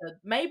like, okay, so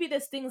maybe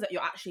there's things that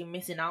you're actually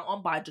missing out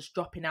on by just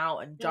dropping out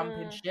and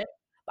jumping ship.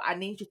 But I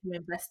need you to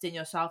invest in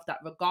yourself that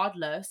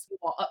regardless, you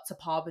are up to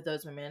par with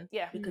those women.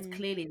 Yeah. Because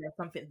clearly there's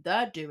something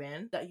they're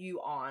doing that you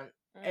aren't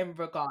in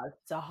regards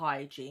to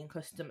hygiene,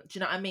 customer. Do you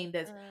know what I mean?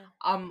 There's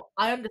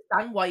I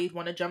understand why you'd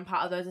want to jump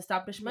out of those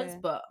establishments,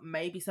 but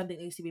maybe something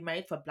needs to be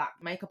made for black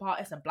makeup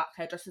artists and black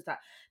hairdressers, that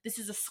this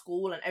is a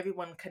school and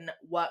everyone can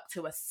work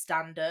to a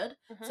standard.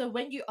 So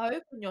when you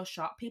open your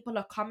shop, people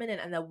are coming in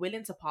and they're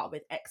willing to part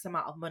with X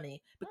amount of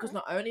money because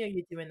not only are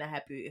you doing their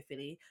hair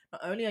beautifully,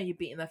 not only are you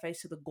beating their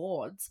face to the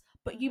gourds,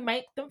 but you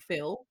make them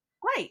feel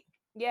great.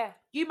 Yeah.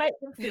 You make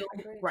them feel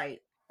great.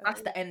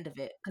 That's the end of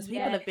it. Because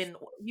people have been,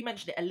 you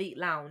mentioned it, Elite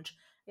Lounge.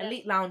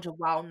 Elite Lounge are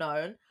well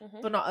known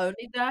for not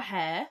only their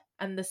hair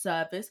and the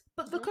service,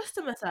 but the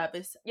customer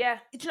service. Yeah.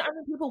 Do you know what I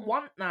mean? People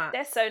want that.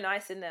 They're so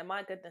nice in there.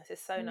 My goodness,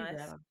 it's so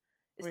nice.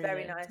 It's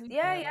very nice.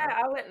 Yeah,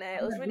 I went there.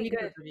 It was really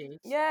good.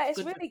 Yeah,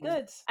 it's really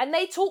good. And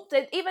they talked,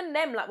 even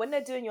them, like when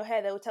they're doing your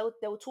hair, they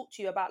will talk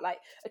to you about like,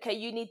 okay,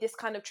 you need this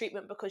kind of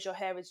treatment because your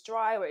hair is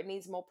dry, or it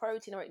needs more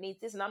protein, or it needs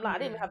this. And I'm like, I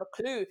didn't even have a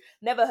clue.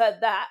 Never heard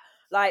that.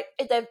 Like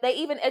they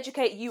even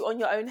educate you on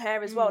your own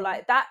hair as well.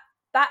 Like that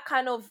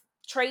kind of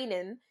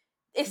training.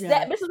 It's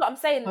there. This is what I'm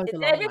saying.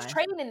 There is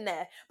training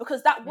there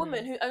because that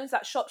woman who owns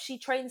that shop, she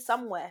trained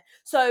somewhere,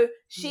 so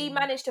she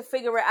managed to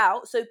figure it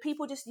out. So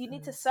people you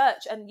need to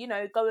search and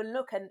go and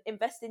look and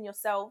invest in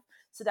yourself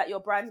so that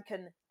your brand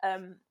can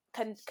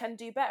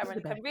do better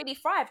and can really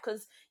thrive.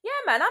 Because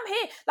man, I'm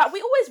here. Like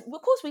we always,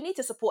 of course, we need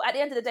to support. At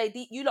the end of the day,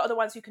 you lot are the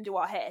ones who can do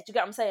our hair. Do you get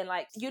what I'm saying?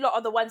 Like you lot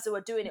are the ones who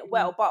are doing it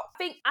well. But I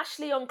think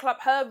Ashley on Club,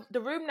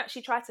 the room that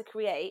she tried to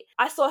create,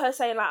 I saw her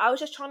saying like, I was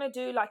just trying to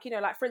do like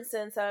like for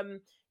instance,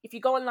 if you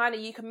go online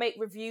and you can make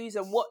reviews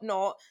and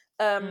whatnot,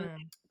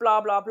 blah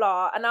blah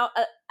blah,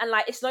 and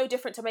like it's no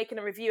different to making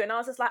a review. And I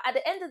was just like, at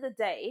the end of the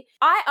day,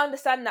 I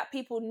understand that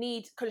people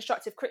need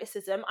constructive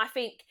criticism. I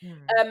think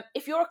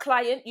if you're a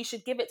client, you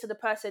should give it to the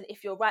person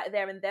if you're right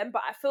there and then.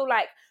 But I feel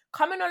like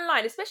coming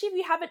online, especially if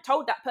you haven't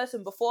told that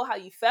person before how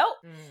you felt,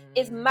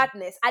 is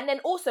madness. And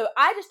then also,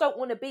 I just don't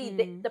want to be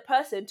the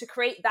person to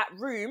create that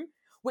room,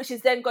 which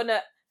is then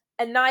gonna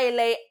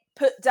annihilate,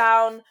 put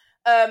down,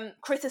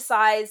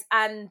 criticize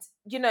and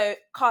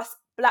cast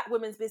black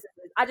women's businesses.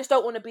 I just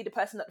don't want to be the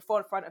person at the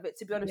forefront of it,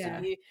 to be honest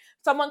with you.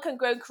 Someone can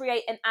go and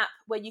create an app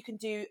where you can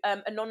do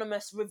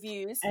anonymous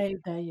reviews. Hey,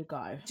 there you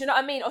go. Do you know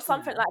what I mean? Or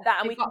something like that.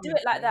 And we can do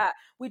it like that.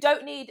 We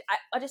don't need,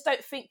 I just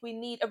don't think we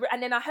need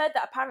and then I heard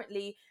that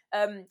apparently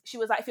she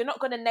was like, if you're not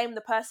going to name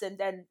the person,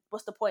 then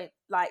what's the point?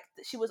 Like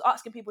she was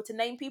asking people to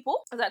name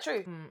people. Is that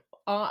true?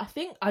 I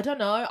think, I don't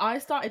know, I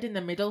started in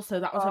the middle, so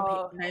that was when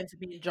people's names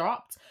were being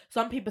dropped.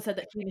 Some people said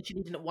that she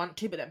didn't want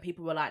to, but then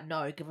people were like,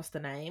 no, give us the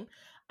name.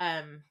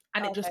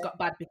 And it just got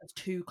bad because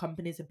two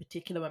companies in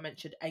particular were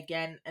mentioned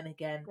again and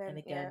again and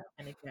again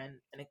and again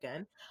and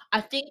again.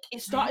 I think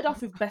it started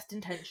off with best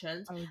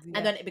intentions,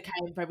 and then it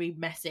became very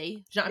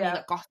messy. Do you know what I mean?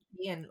 Like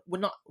gossipy, and we're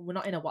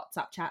not in a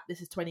WhatsApp chat.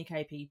 This is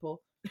 20k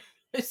people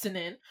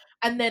listening,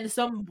 and then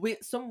some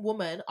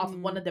woman of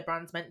one of the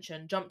brands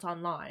mentioned jumped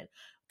online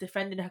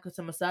defending her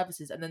customer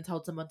services, and then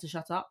told someone to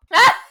shut up.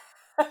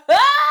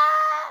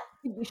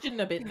 You shouldn't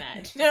have been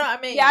there. Do you know what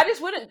I mean? Yeah, I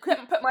just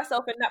couldn't put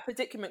myself in that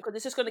predicament because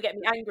it's just going to get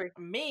me angry.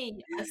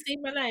 I see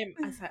my name.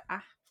 I said,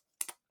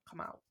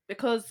 come out.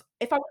 Because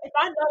if I know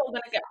I'm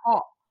going to get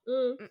hot,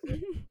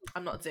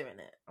 I'm not doing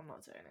it.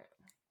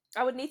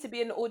 I would need to be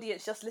in the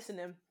audience just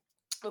listening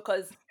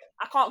because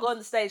I can't go on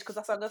the stage because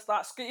that's how I'm going to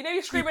start screaming.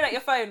 You're screaming at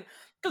your phone.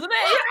 Because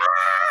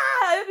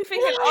I'll be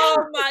thinking,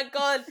 oh my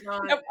God.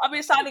 I'll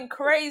be sounding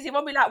crazy.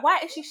 I'll be like, why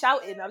is she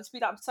shouting? I'll just be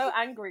like, I'm so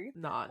angry.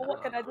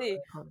 What can I do? I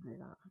can't do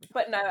that.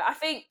 But no, I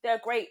think there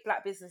are great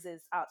black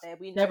businesses out there.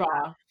 We know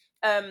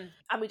that.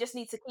 And we just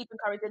need to keep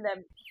encouraging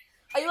them.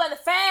 Are you on the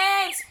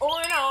fence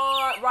or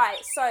not? Right,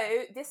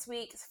 so this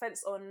week's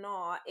fence or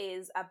not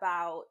is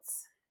about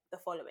the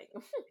following.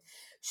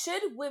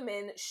 Should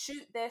women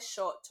shoot their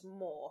shot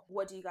more?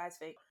 What do you guys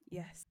think?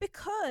 Yes,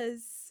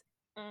 because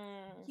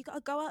you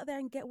gotta go out there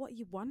and get what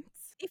you want.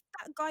 If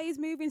that guy is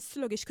moving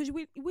sluggish, because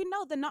we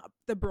know they're not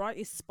the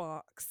brightest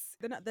sparks,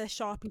 they're not the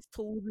sharpest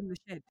tools in the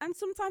shed, and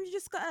sometimes you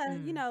just gotta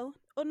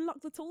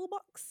unlock the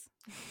toolbox.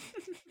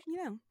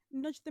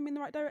 Nudge them in the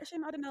right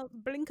direction. I don't know,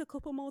 blink a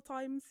couple more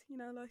times.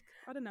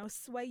 I don't know,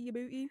 sway your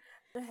booty.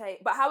 Okay,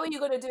 but how are you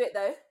gonna do it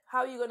though? How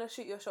are you gonna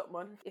shoot your shot,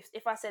 man?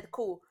 If I said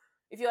cool,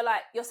 if you're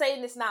like, you're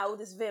saying this now,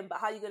 this Vim, but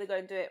how are you gonna go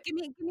and do it? Give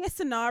me a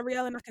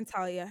scenario and I can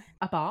tell you.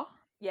 A bar?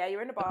 Yeah,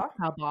 you're in a bar.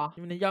 Cocktail bar.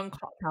 You're in a young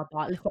cocktail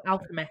bar, little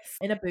alchemist,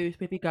 in a booth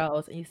with your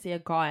girls, and you see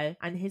a guy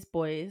and his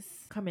boys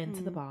come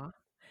into the bar,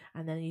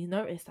 and then you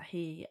notice that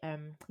he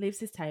leaves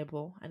his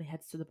table and he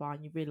heads to the bar,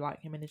 and you really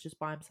like him, and he's just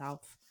by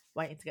himself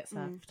waiting to get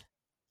served,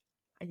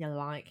 and you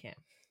like him.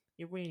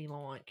 You really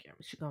like him.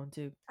 What you going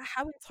to do?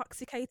 How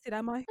intoxicated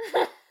am I?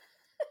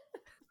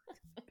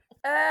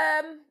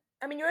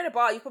 I mean, you're in a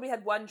bar. You probably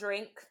had one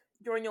drink.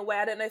 you're on your way.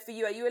 I don't know for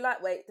you. Are you a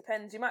lightweight?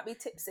 Depends. You might be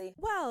tipsy.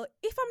 Well,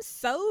 if I'm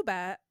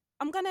sober,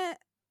 I'm gonna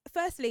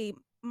firstly.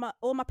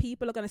 All my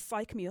people are going to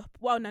psych me up.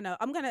 Well, no.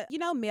 I'm going to, you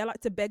know me, I like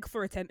to beg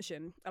for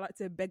attention. I like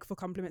to beg for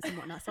compliments and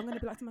whatnot. So I'm going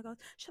to be like to my guys,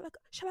 shall I go?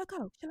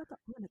 I'm going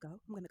to go.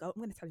 I'm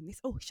going to tell him this.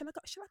 Oh, shall I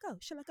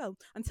go?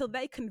 Until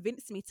they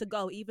convince me to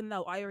go, even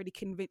though I already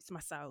convinced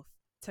myself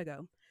to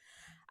go.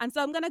 And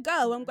so I'm going to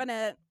go. I'm going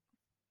to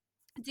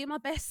do my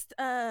best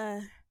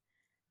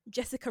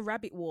Jessica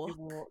Rabbit walk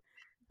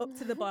up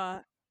to the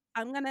bar.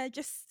 I'm going to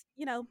just,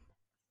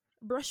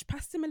 brush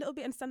past him a little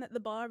bit and stand at the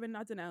bar and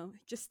I don't know,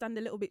 just stand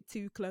a little bit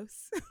too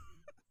close.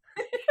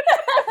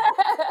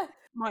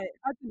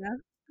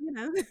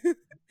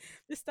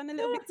 Just stand a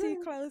little bit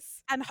too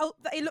close and hope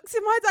that he looks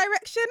in my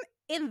direction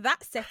in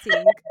that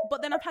setting.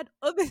 But then I've had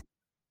other,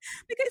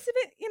 because it's a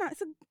bit,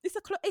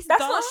 it's that's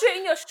dark. not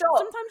shooting your shot.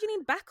 Sometimes you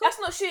need backup. That's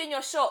not shooting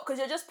your shot because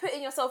you're just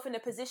putting yourself in a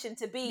position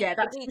to be. Yeah,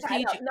 that's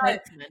strategic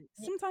placement.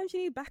 Sometimes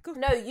you need backup.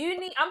 No, you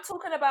need. I'm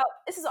talking about.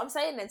 This is what I'm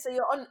saying. Then, so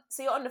you're on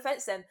the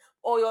fence then,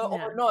 or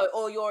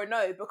you're a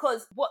no.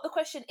 Because what the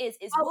question is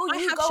will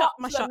you go up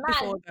to a man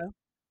before,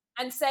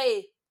 and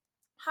say,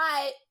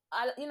 "Hi,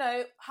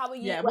 how are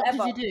you?" Yeah, whatever.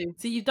 What did you do?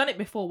 So you've done it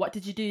before. What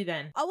did you do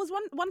then? I was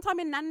one time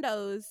in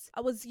Nando's.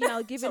 I was,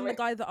 giving the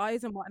guy the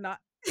eyes and whatnot.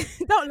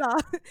 Don't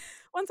laugh.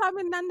 One time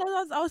in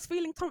Nando's, I was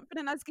feeling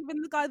confident. I was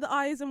giving the guy the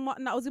eyes and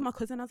whatnot. I was with my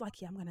cousin. I was like,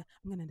 "Yeah, I'm gonna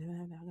do it.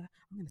 I'm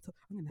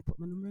gonna put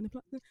my number in the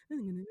platform.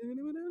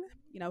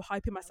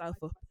 Hyping myself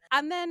up."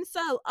 And then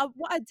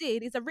what I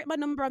did is I wrote my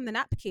number on the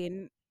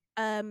napkin.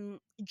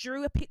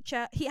 Drew a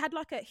picture. He had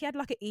like an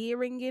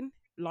earring in.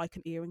 Like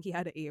an earring, he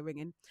had an earring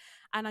in,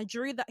 and I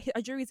drew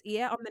his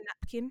ear on the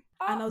napkin,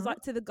 and I was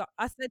like to the guy.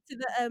 I said to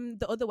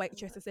the other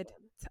waitress, I said.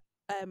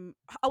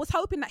 I was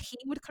hoping that he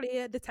would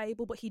clear the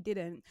table, but he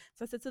didn't.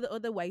 So I said to the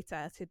other waiter,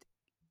 I said,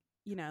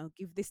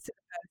 give this to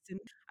the person.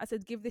 I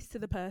said, give this to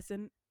the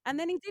person. And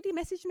then he did. He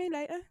messaged me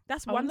later.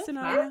 That's one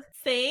scenario. That.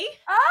 See?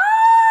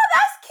 Oh,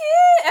 that's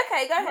cute.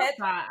 Okay, go ahead.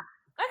 That.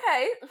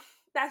 Okay.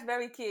 That's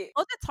very cute.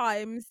 Other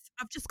times,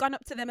 I've just gone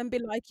up to them and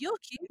been like, "You're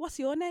cute. What's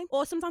your name?"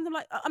 Or sometimes I'm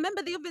like, I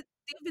remember the other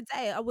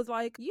day, I was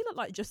like, "You look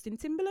like Justin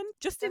Timberlake."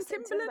 Justin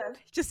Timberlake.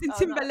 She's done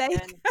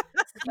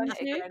it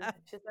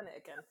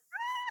again.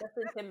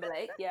 Justin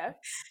Timberlake, yeah.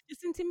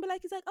 Justin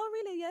Timberlake is like, "Oh,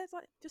 really? Yeah." It's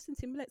like, Justin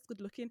Timberlake's good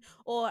looking.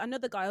 Or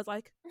another guy, I was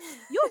like,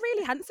 "You're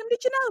really handsome.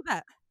 Did you know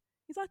that?"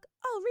 He's like,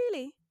 "Oh,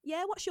 really?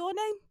 Yeah. What's your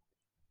name?"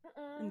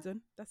 And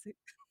done. That's it.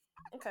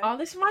 Okay. Oh,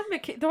 this reminds me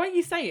of the way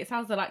you say it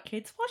sounds like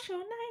kids. What's your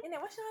name?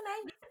 What's your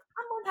name?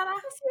 I'm Montana.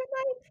 What's your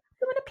name?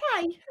 You want to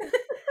play?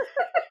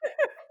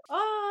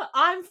 Oh,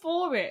 I'm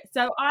for it.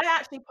 So I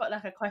actually put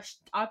like a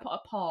question. I put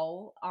a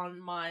poll on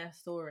my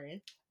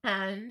story,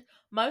 and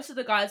most of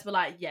the guys were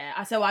like,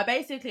 "Yeah." So I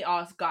basically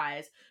asked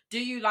guys, "Do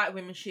you like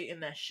women shooting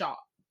their shot?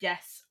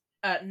 Yes,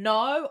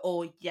 no,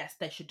 or yes,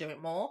 they should do it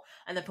more."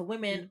 And then for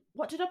women,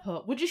 what did I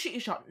put? Would you shoot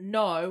your shot?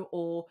 No,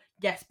 or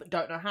yes, but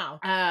don't know how.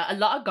 A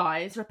lot of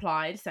guys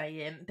replied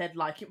saying they'd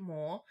like it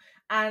more,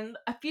 and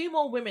a few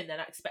more women than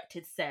I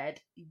expected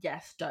said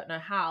yes, don't know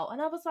how.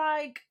 And I was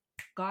like,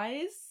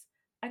 guys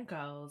and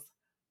girls,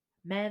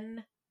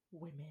 men,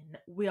 women,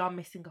 we are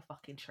missing a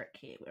fucking trick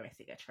here. We're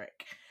missing a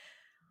trick.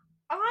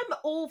 I'm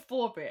all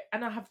for it,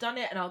 and I have done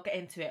it, and I'll get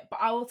into it, but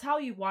I will tell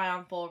you why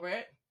I'm for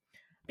it.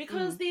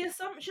 Because the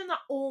assumption that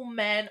all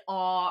men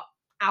are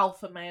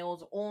alpha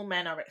males, all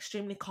men are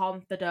extremely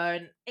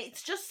confident,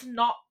 it's just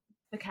not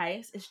the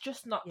case. It's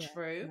just not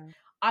true. No.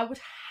 I would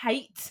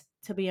hate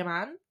to be a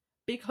man,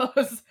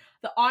 because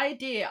the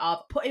idea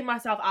of putting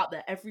myself out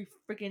there every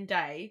frigging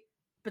day,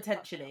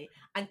 potentially,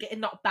 and getting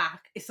knocked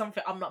back is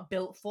something I'm not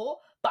built for.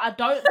 But I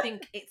don't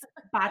think it's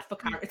bad for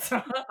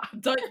character. I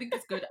don't think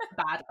it's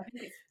bad. I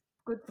think it's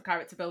good for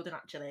character building,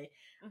 actually.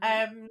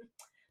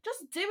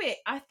 Just do it.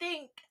 I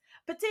think,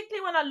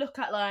 particularly when I look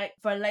at like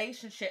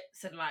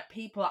relationships and like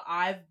people that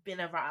I've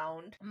been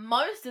around,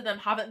 most of them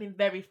haven't been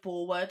very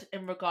forward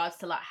in regards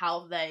to like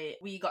how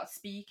we got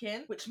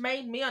speaking, which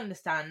made me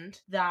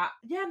understand that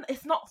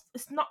it's not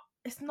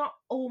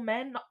all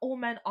men. Not all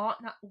men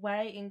aren't that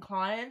way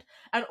inclined.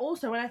 And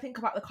also, when I think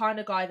about the kind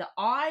of guy that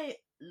I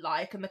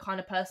like and the kind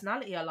of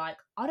personality I like,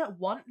 I don't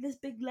want this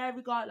big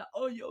Larry guy like,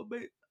 "Oh, you're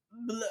big."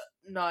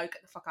 No,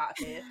 get the fuck out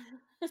of here.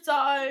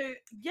 So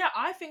yeah,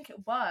 I think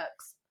it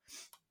works.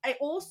 It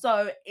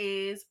also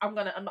is, I'm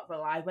not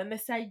gonna lie, when they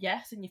say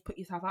yes and you've put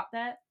yourself out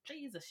there,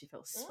 Jesus, you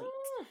feel sweet.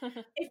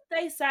 If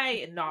they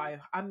say no,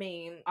 I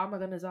mean, am I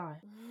gonna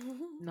die?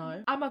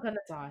 No. Am I gonna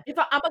die?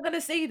 Am I gonna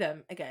see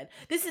them again?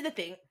 This is the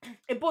thing.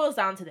 It boils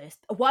down to this.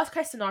 A worst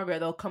case scenario,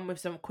 they'll come with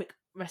some quick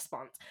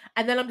response,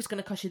 and then I'm just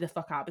gonna cuss you the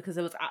fuck out because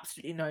there was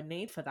absolutely no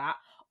need for that.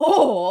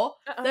 Or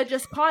they're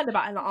just kind of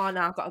like, "Oh,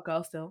 no, I've got a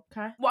girl still.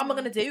 Okay, what am I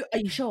gonna do? Are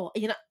you sure?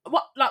 You know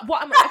what? Like,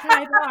 what am I?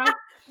 Okay, bye."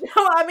 You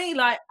know what I mean?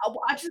 Like,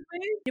 I just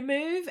you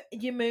move,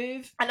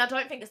 and I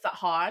don't think it's that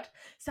hard.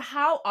 So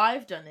how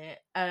I've done it,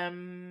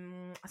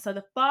 so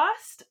the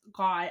first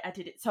guy I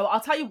did it. So I'll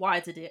tell you why I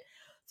did it.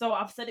 So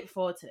I've said it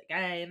before to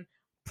again.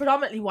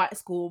 predominantly white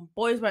school.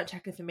 Boys weren't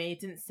checking for me,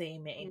 didn't see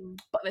me,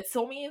 but they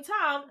saw me in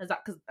town. And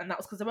that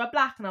was because they were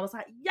black. And I was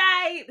like,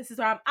 yay, this is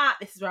where I'm at.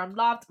 This is where I'm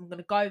loved. I'm going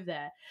to go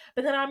there.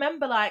 But then I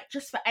remember, like,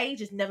 just for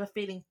ages, never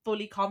feeling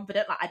fully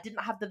confident. Like, I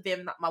didn't have the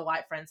vim that my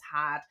white friends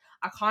had.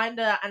 I kind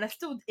of, and I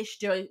still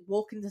do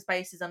walk into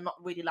spaces and not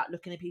really like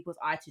looking in people's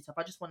eye too tough.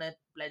 I just want to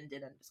blend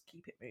in and just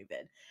keep it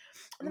moving.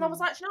 And then I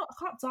was like, you know, I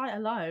can't die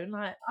alone.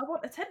 Like, I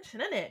want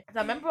attention, innit? And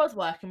I remember I was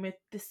working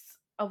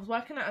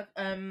at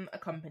a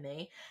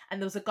company,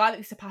 and there was a guy that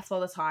used to pass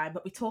all the time,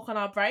 but we talk on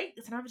our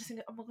breaks, and I was just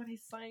thinking, oh my god,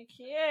 he's so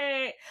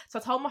cute. So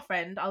I told my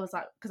friend, I was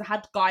like, because I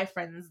had guy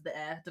friends there,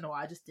 I don't know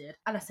why, I just did,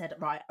 and I said,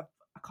 right,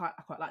 I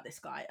quite like this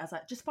guy. I was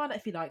like, just find out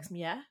if he likes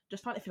me, yeah?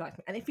 Just find out if he likes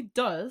me. And if he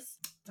does,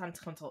 time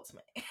to come talk to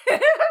me.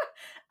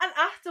 And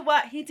after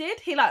work, he did.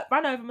 He like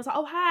ran over and was like,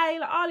 oh, hey,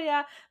 like,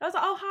 Alia. And I was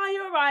like, oh, hi,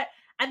 you're all right.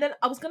 And then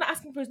I was going to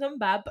ask him for his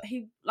number, but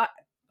he like,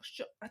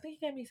 I think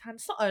he gave me his hand,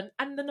 something,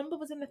 and the number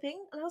was in the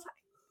thing. And I was like,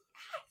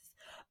 yes.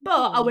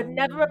 But I would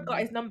never have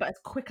got his number as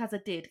quick as I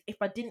did if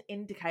I didn't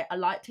indicate I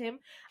liked him.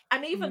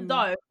 And even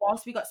though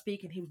whilst we got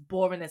speaking, he was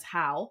boring as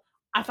hell,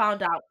 I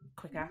found out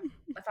quicker.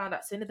 I found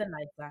out sooner than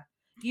later.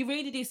 You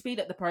really do speed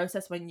up the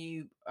process when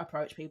you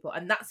approach people,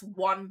 and that's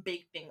one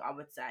big thing I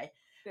would say.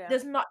 Yeah.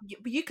 There's not,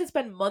 but you can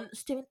spend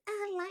months doing,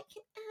 I like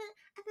it.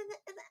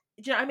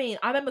 Do you know what I mean?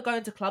 I remember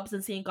going to clubs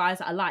and seeing guys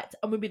that I liked,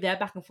 and we'd be there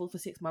back and forth for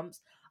 6 months.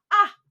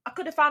 I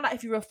could have found out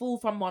if you were a fool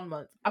from 1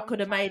 month. I could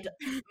have made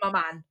my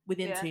man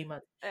within 2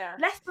 months. Yeah.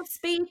 Let's just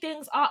speed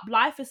things up.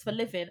 Life is for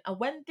living. And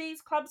when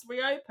these clubs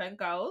reopen,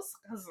 girls,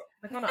 because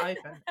they're going to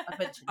open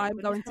eventually. I'm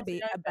going to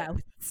be about.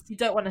 You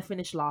don't want to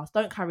finish last.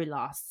 Don't carry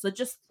last. So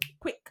just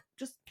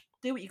just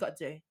do what you got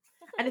to do.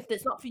 And if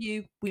it's not for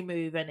you, we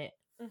move, innit?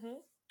 Mm-hmm.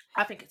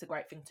 I think it's a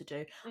great thing to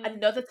do.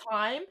 Another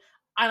time,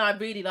 and I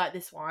really like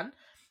this one,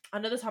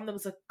 another time there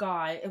was a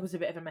guy, it was a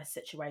bit of a mess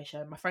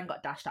situation. My friend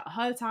got dashed out of a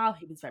hotel.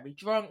 He was very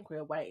drunk. We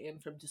were waiting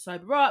for him to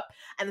sober up.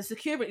 And the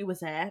security was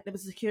there. There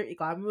was a security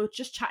guy. And we were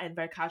just chatting,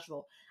 very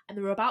casual. And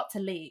we were about to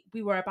leave.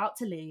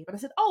 And I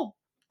said, oh,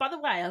 by the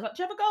way, I was like,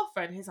 do you have a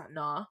girlfriend? He's like,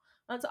 nah. And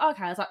I was like,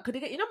 okay. I was like, could I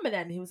get your number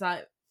then? He was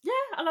like,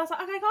 yeah. And I was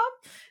like, okay, come.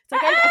 So I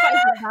got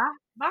his number.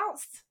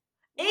 Bounced.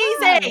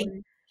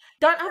 Easy.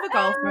 Don't have a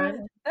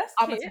girlfriend.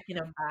 I'm gonna take your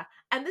number.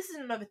 And this is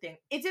another thing.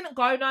 It didn't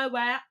go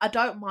nowhere. I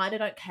don't mind. I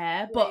don't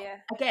care. But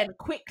again,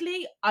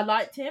 quickly, I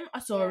liked him. I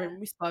saw him.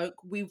 We spoke.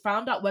 We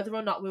found out whether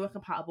or not we were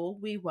compatible.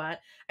 We weren't.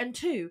 And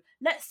 2,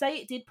 let's say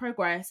it did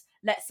progress.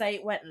 Let's say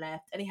it went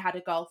left and he had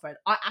a girlfriend.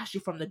 I asked you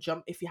from the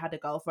jump if you had a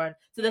girlfriend.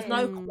 So there's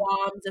no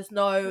qualms. There's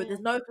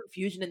no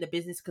confusion in the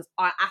business because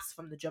I asked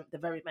from the jump the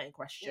very main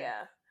question.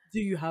 Yeah. Do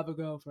you have a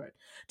girlfriend?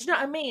 Do you know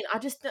what I mean?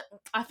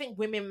 I think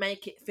women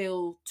make it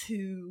feel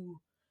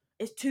too...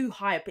 It's too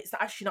hype. It's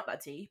actually not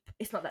that deep.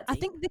 It's not that deep. I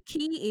think the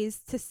key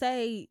is to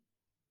say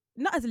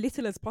not as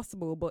little as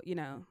possible, but, you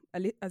know,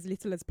 as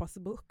little as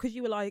possible. Because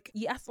you were like,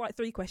 you asked like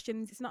 3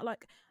 questions. It's not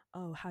like,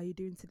 oh, how you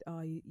doing today?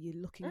 Oh,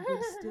 you're looking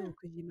good still.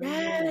 Cause you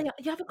know,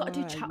 you haven't got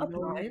to do chat up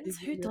lines.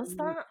 Who does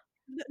that?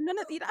 You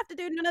don't have to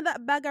do none of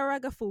that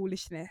bagga-ragga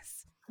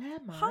foolishness. Yeah,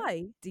 man.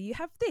 Hi, do you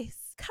have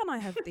this? Can I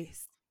have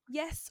this?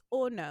 Yes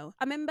or no?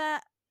 I remember...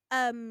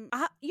 you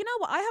know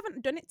what? I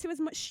haven't done it to as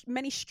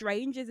many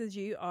strangers as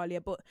you, Alia,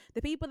 but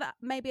the people that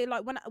maybe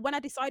like when I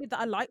decided that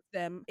I liked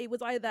them, it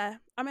was either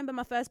I remember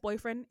my first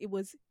boyfriend. It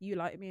was you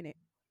like me innit?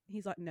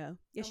 He's like no,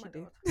 yes you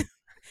do.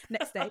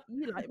 Next day,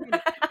 you like me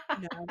innit?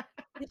 No,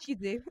 yes you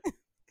do.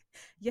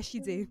 Yes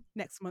you do.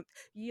 Next month,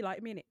 you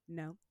like me innit?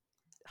 No.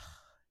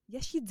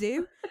 Yes, you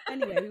do.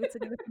 Anyway, we were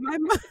together for my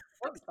mum.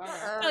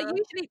 So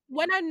usually,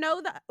 when I know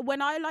that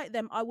when I like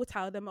them, I will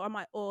tell them.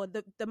 Or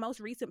the most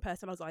recent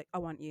person, I was like, I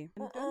want you.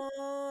 That's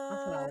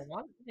what I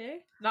want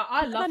you. No,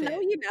 I love it. I know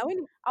you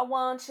know. I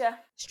want you.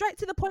 Straight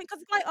to the point,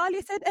 because like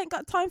Alia said, ain't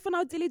got time for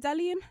no dilly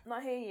dallying.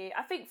 I hear you.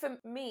 I think for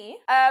me,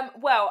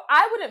 well,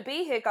 I wouldn't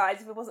be here,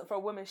 guys, if it wasn't for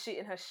a woman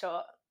shooting her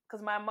shot.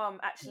 Because my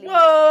mum actually... So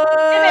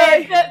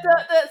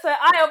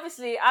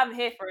I'm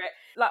here for it.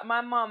 Like,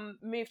 my mum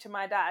moved to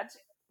my dad.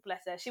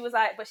 Bless her. She was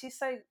like, but she's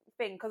so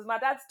thin because my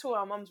dad's tall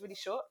and my mum's really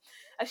short.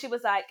 And she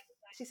was like,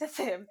 she said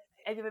to him,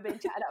 have you ever been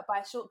chatted up by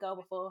a short girl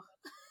before?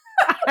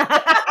 And my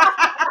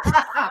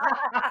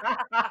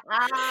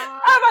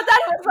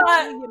dad was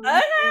like,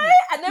 okay.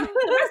 And then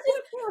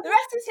the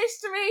rest is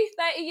history.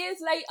 30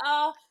 years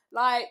later,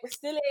 like, we're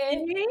still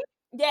in.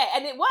 Yeah,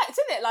 and it worked,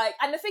 isn't it? Like,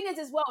 and the thing is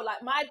as well,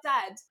 like, my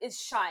dad is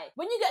shy.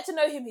 When you get to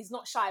know him, he's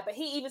not shy. But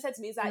he even said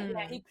to me, he's like,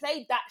 yeah, he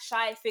played that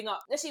shy thing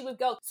up, especially with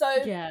girls. So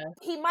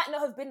he might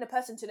not have been the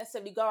person to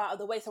necessarily go out of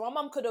the way. So my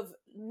mum could have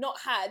not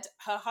had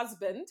her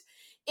husband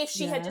if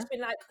she had just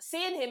been like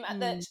seeing him at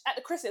the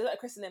christening,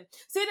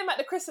 seeing him at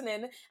the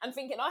christening and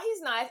thinking, oh,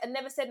 he's nice, and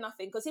never said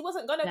nothing because he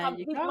wasn't gonna come.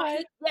 He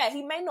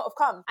may not have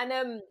come. And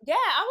I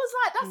was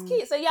like, that's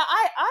cute. So yeah,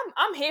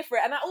 I'm here for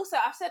it. And I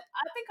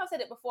think I've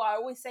said it before. I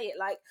always say it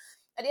like,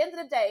 at the end of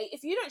the day,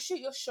 if you don't shoot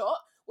your shot,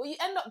 what you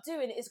end up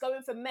doing is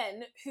going for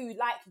men who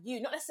like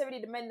you, not necessarily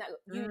the men that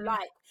you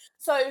like.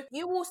 So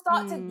you will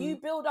start to, you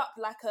build up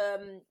like,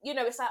 you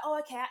know, it's like, oh,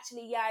 okay,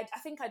 actually, yeah, I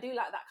think I do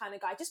like that kind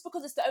of guy, just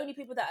because it's the only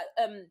people that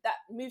that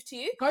move to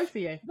you. Go for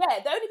you. Yeah,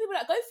 the only people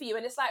that go for you.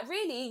 And it's like,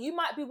 really, you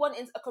might be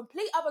wanting a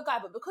complete other guy,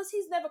 but because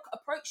he's never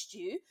approached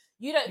you,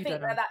 you don't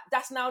think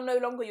that's now no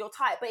longer your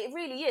type, but it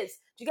really is.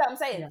 Do you get what I'm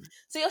saying? Yeah.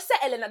 So you're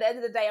settling at the end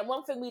of the day, and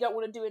one thing we don't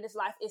want to do in this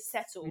life is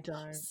settle. We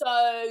don't.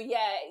 So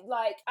yeah,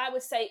 like I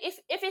would say, if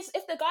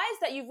the guys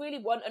that you really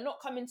want are not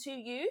coming to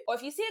you, or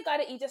if you see a guy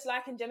that you just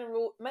like in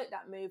general, make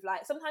that move.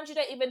 Like sometimes you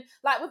don't even,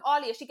 like with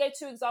Alia, she gave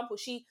 2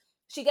 examples. She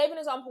gave an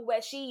example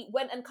where she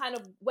went and kind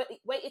of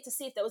waited to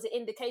see if there was an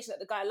indication that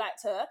the guy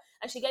liked her.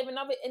 And she gave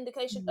another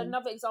indication,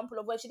 another example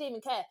of where she didn't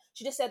even care.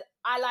 She just said,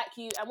 I like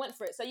you, and went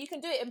for it. So you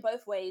can do it in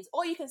both ways.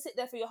 Or you can sit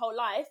there for your whole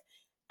life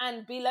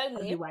and be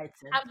lonely. And be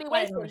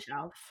waiting. On the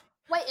shelf.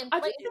 Waiting.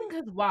 I just think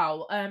as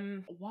well,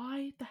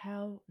 why the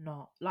hell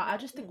not? Like, I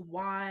just think,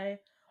 why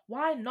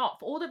not?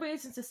 For all the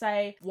reasons to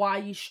say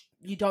why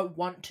you don't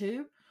want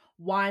to.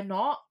 Why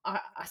not?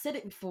 I said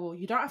it before.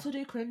 You don't have to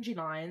do cringy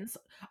lines.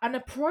 And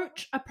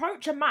approach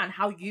a man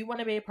how you want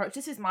to be approached.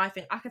 This is my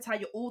thing. I can tell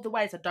you all the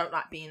ways I don't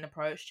like being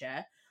approached,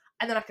 yeah?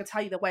 And then I can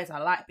tell you the ways I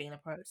like being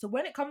approached. So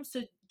when it comes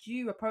to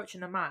you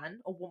approaching a man,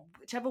 or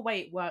whichever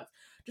way it works,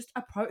 just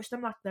approach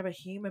them like they're a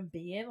human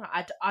being.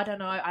 Like, I don't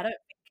know. I don't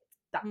think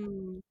it's that...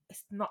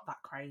 It's not that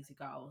crazy,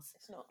 girls.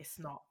 It's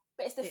not.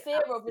 But it's the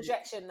fear of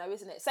rejection, though,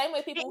 isn't it? Same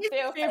way people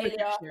fear of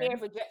failure, fear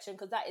of rejection,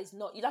 because that is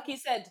not... Like you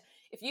said,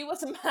 if you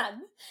was a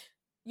man...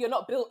 You're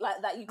not built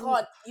like that. You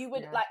can't. You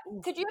would like.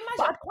 Could you imagine?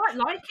 But I'd quite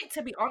like it,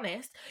 to be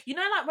honest. You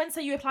know, like when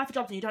say you apply for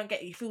jobs and you don't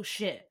get it, you feel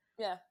shit.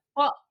 Yeah.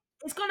 But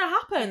it's gonna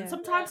happen.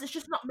 Sometimes it's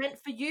just not meant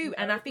for you.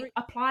 And I think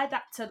apply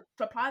that to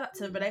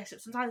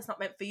relationships. Sometimes it's not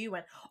meant for you.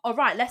 And all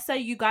right, let's say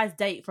you guys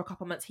date for a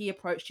couple of months. He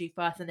approached you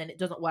first, and then it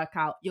doesn't work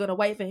out. You're gonna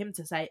wait for him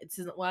to say this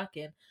isn't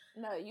working.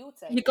 No, you would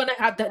say you're gonna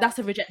have that's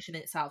a rejection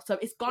in itself. So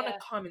it's gonna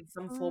come in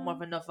some form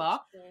or another.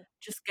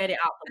 Just get it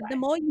out the way. The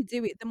more you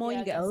do it, the more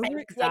you get over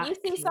it. Yeah, you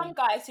see some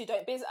guys who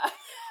don't you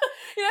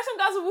know, some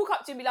guys will walk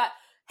up to you and be like,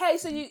 hey,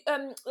 so you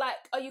like,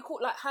 are you cool?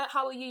 Like,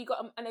 how are you? You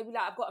got and they'll be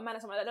like, I've got a man or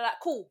something like that. They're like,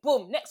 cool,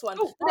 boom, next one.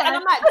 And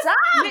I'm like,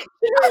 damn.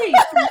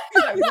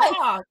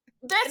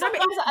 There's some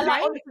guys that are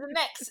like,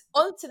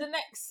 on to the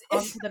next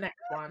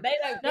one. They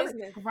don't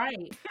business.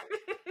 Great.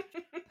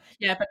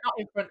 Yeah, but not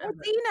in front of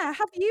Dina,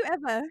 have you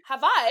ever?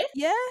 Have I?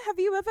 Yeah, have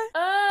you ever?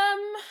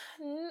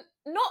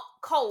 Not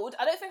cold.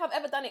 I don't think I've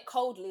ever done it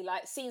coldly,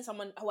 like seeing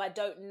someone who I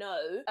don't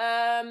know.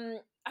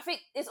 I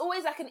think it's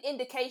always like an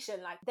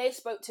indication, like they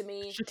spoke to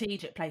me.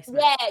 Strategic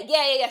placement.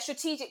 Yeah.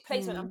 Strategic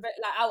placement.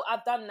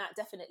 I've done that,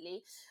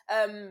 definitely.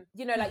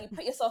 You know, like you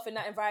put yourself in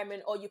that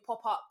environment, or you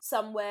pop up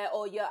somewhere,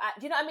 or you're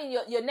at, you know what I mean?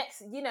 You're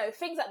next, you know,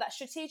 things like that.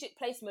 Strategic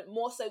placement,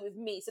 more so with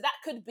me. So that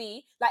could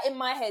be like in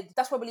my head,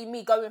 that's probably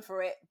me going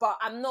for it. But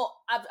I'm not.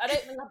 I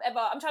don't think I've ever.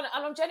 I'm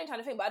genuinely trying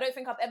to think, but I don't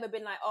think I've ever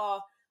been like,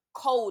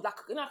 cold, like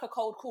a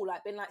cold call,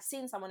 like been like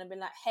seeing someone and been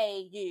like,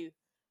 hey, you.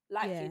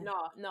 You,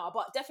 no,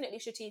 but definitely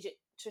strategic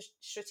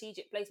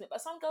placement.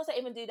 But some girls don't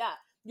even do that.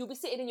 You'll be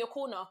sitting in your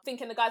corner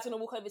thinking the guy's gonna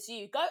walk over to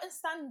you. Go and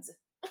stand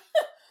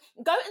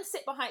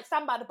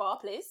by the bar,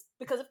 please.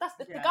 Because if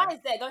the guy is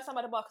there, go stand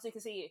by the bar because he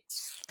can see you.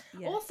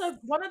 Yes. Also,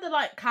 one of the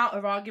like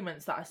counter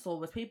arguments that I saw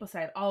was people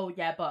saying, "Oh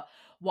yeah, but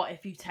what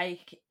if you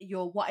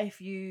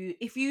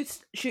if you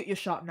shoot your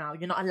shot now,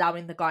 you're not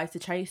allowing the guys to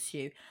chase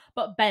you."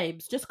 But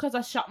babes, just because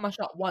I shot my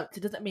shot once,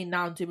 it doesn't mean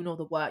now I'm doing all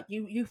the work.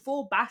 You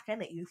fall back,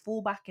 innit? You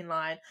fall back in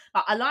line.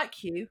 Like, I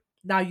like you.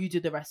 Now you do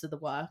the rest of the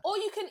work. Or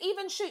you can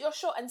even shoot your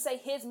shot and say,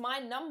 here's my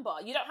number.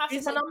 You don't have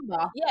to say... my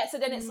number? Yeah, so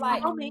then it's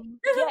like...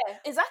 Yeah,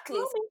 exactly.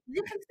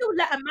 You can still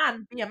let a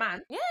man be a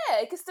man.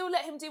 Yeah, you can still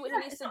let him do what he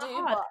needs to do,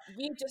 hard. But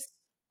you just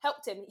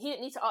helped him. He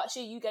didn't need to ask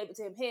you, you gave it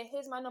to him.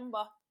 Here's my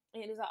number.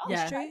 And he's like, oh,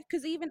 it's true.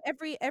 Because even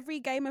every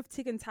game of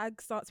Tig and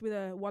Tag starts with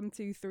a 1,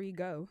 2, 3,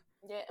 go.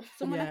 Yeah.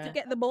 Someone has to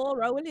get the ball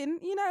rolling,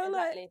 you know,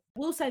 exactly. like...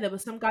 We'll say there were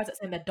some guys that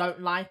saying they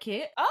don't like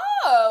it.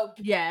 Oh!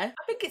 Yeah.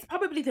 I think it's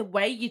probably the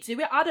way you do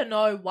it. I don't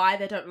know why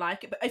they don't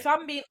like it, but if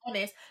I'm being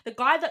honest, the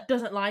guy that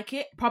doesn't like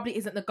it probably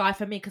isn't the guy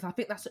for me, because I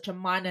think that's such a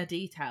minor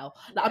detail.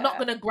 Like, I'm not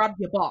going to grab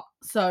your butt.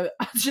 So,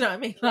 do you know what I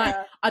mean? Like,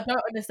 I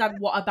don't understand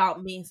what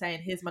about me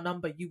saying, here's my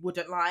number, you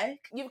wouldn't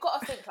like. You've got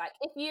to think, like,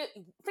 if you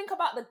think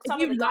about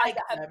some of the guys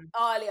that have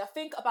earlier,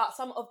 think about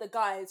some of the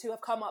guys who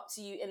have come up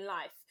to you in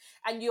life.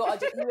 And you were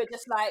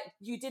just like,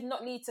 you did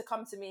not need to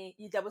come to me.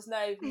 There was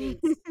no need.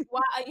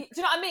 Why are you? Do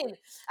you know what I mean?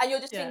 And you're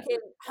just thinking,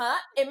 huh?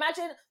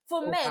 Imagine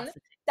for men,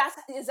 that's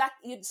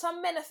exactly.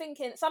 Some men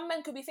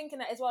could be thinking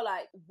that as well.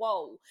 Like,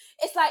 whoa,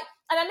 it's like,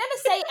 and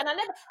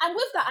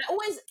with that, I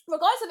always,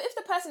 regardless of if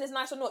the person is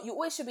nice or not, you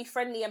always should be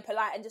friendly and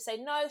polite and just say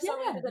no,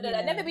 sorry,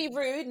 never be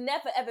rude,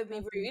 never ever be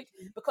rude,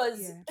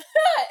 because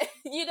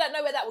you don't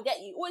know where that will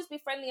get you. Always be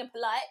friendly and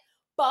polite.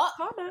 But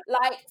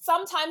like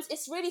sometimes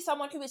it's really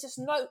someone who is just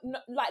not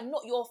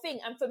your thing.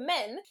 And for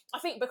men, I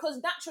think because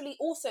naturally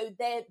also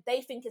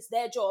they think it's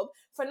their job.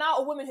 For now,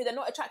 a woman who they're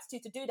not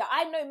attracted to do that.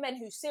 I know men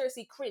who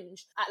seriously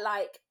cringe at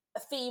like a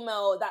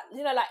female that,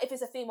 you know, like if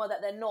it's a female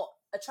that they're not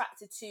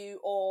attracted to,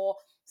 or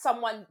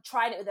someone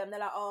trying it with them, they're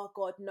like, oh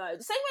god, no.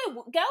 The same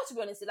way girls, to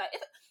be honest, like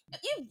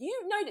if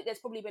you know that there's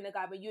probably been a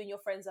guy, but you and your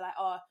friends are like,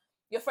 oh,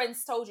 your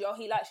friends told you, oh,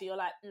 he likes you, you're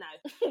like,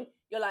 no.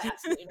 You're like,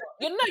 absolutely not.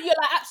 You're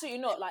like, absolutely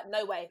not. Like,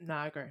 no way. No,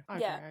 I agree. I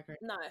agree.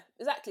 No,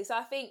 exactly. So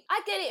I think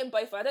I get it in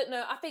both. I don't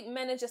know. I think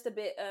men are just a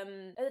bit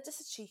they're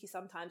just as cheeky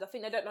sometimes. I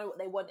think they don't know what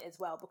they want as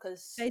well,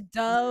 because They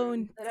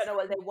don't know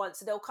what they want.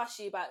 So they'll cuss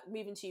you about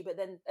moving to you, but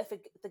then if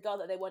the girl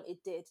that they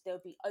wanted did,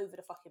 they'll be over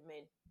the fucking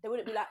moon. They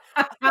wouldn't be like,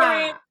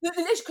 sorry.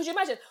 Could you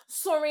imagine?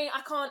 Sorry, I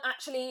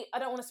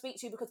don't want to speak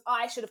to you because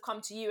I should have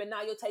come to you, and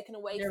now you're taken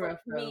away from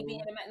me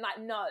being a man.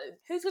 Like, no,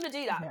 who's gonna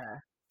do that? Yeah.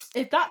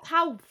 If that's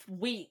how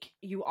weak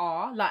you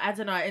are, like, I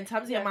don't know, in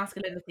terms of your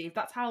masculinity, if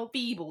that's how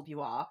feeble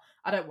you are,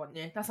 I don't want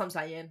you. That's what I'm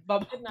saying. Bye.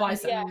 Bye.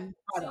 Yeah. 100%.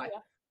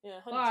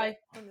 Bye.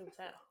 100%.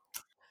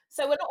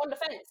 So we're not on the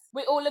fence.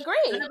 We all agree.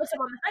 None of us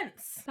are on the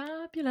fence.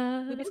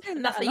 Fabulous.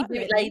 And that's how you do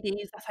it,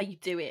 ladies. That's how you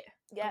do it.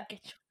 Yeah. Get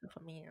yourself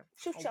from here.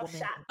 Shoot your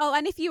shot. Oh,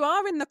 and if you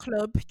are in the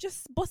club,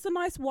 just bust a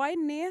nice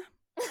wine near.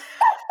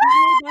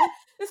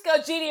 This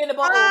girl Genie in the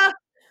bottle.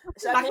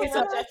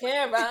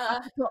 Shakira.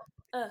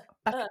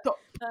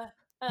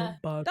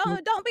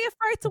 Don't be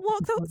afraid to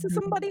walk up to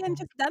somebody and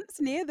just dance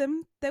near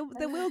them. They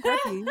will grab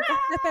you.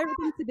 That's their favourite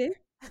thing to do.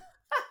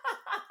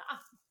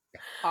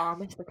 Oh, I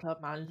miss the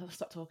club, man. Let's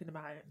stop talking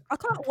about it. I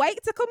can't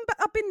wait to come back.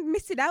 I've been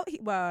missing out.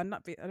 Well,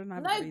 not. I don't know.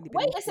 No, really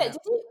wait a sec.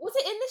 Was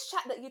it in this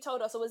chat that you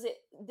told us, or was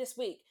it this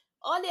week?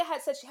 Alia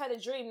had said she had a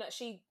dream that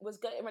she was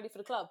getting ready for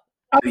the club.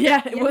 Oh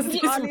yeah, it was.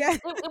 It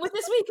was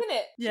this week,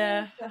 innit?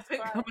 Yeah, I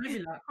think maybe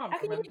like. How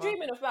can you be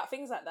dreaming about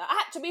things like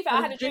that? To be fair,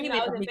 I had a dream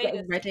that I was in Vegas.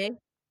 Getting ready.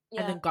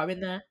 And then going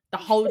there, the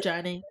whole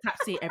journey,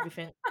 taxi,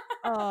 everything.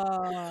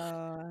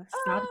 Oh,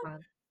 sad,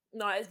 man.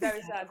 No, it's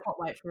very sad. I can't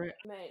wait for it,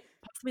 mate.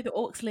 Pass me the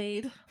aux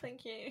lead,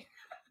 thank you.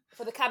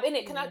 For the cab,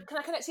 innit? Can I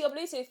connect to your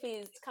Bluetooth,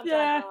 please? Come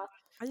I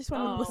just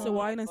want to bust a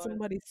wine on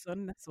somebody's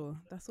son. That's all.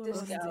 That's all. This I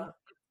want to do.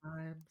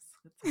 Why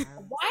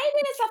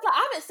whining and stuff like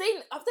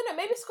I don't know,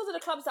 maybe it's because of the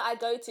clubs that I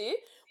go to,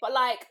 but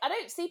like I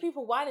don't see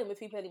people whining with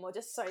people anymore.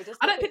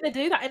 I don't think they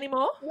do that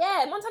anymore.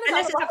 Yeah, Montana's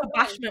unless it's like a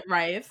bashment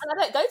rave, and I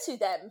don't go to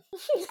them.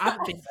 I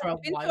haven't been for a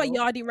while. Been to a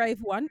yardie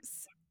rave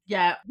once.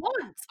 Yeah,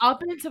 once. I've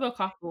been to a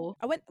couple.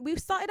 We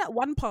started at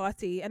one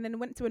party and then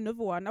went to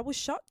another one. I was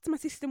shocked. My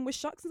system was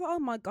shocked. I was like, oh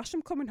my gosh,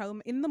 I'm coming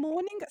home in the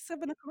morning at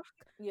 7 o'clock.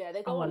 Yeah,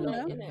 they go on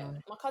late,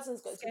 innit? My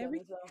cousins go to them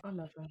as well. I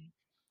love them.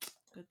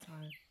 Good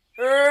time.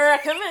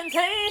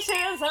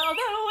 Recommendations of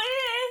the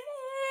week.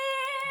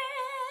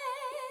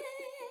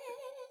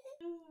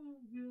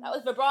 That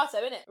was vibrato,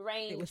 innit?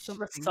 Rain. It was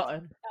something.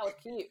 That was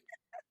cute.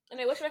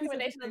 Anyway, what's your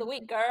recommendation of the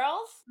week,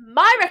 girls?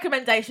 My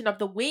recommendation of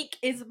the week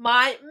is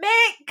my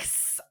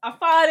mix. I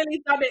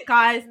finally done it,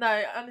 guys.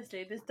 No,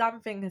 honestly, this damn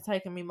thing has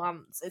taken me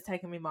months. It's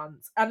taken me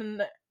months.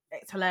 And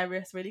it's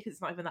hilarious, really, because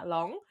it's not even that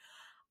long.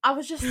 I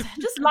was just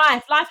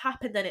life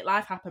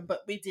happened,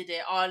 but we did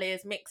it.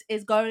 Alia's mix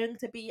is going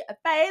to be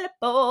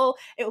available.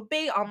 It will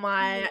be on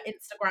my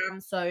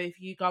Instagram, so if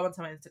you go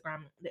onto my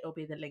Instagram, it'll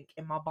be the link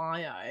in my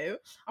bio.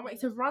 I'm ready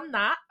to run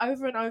that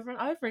over and over and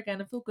over again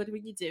and feel good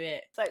when you do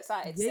it. So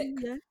excited.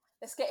 Yeah.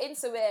 Let's get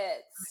into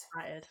it.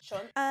 I'm excited.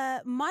 Sean?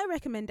 My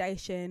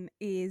recommendation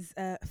is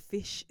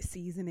fish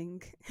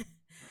seasoning.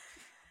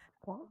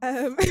 What?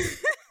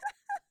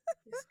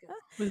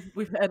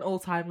 We've hit an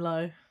all-time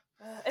low.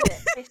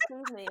 Fish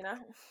seasoning, you know?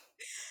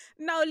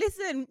 No,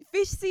 listen,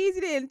 fish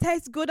seasoning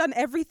tastes good on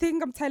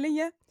everything, I'm telling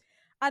you.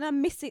 And I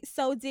miss it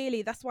so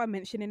dearly. That's why I'm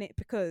mentioning it,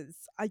 because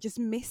I just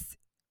miss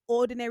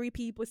ordinary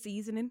people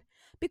seasoning.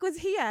 Because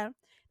here,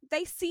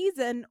 they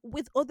season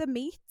with other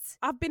meats.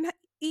 I've been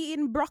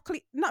eating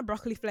not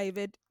broccoli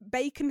flavored,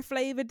 bacon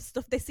flavored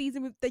stuff. They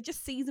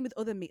just season with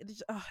other meat.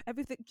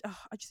 Everything.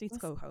 I just need to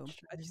go home.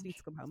 I just need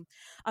to come home.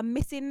 I'm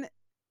missing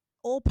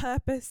all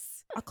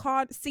purpose. I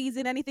can't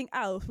season anything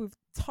else with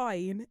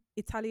thyme,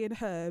 Italian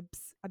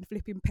herbs, and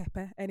flipping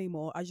pepper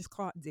anymore. I just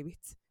can't do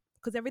it.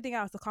 Because everything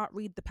else, I can't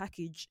read the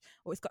package,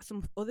 or it's got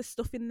some other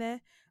stuff in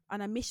there.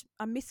 And I miss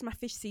my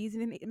fish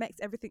seasoning. It makes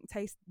everything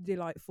taste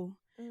delightful.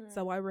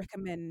 So I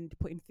recommend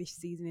putting fish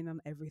seasoning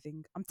on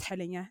everything. I'm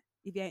telling you,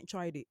 if you ain't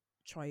tried it,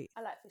 try it.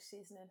 I like fish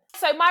seasoning.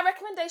 So my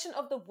recommendation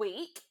of the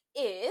week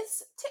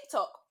is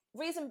TikTok.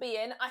 Reason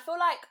being, I feel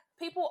like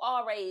people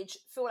our age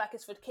feel like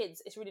it's for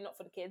kids. It's really not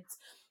for the kids.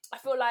 I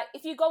feel like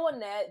if you go on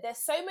there, there's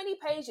so many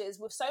pages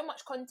with so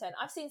much content.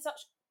 I've seen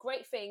such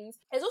great things.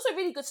 There's also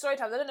really good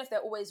storytellers. I don't know if they're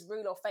always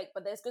real or fake,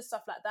 but there's good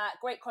stuff like that.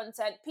 Great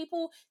content.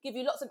 People give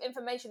you lots of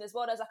information as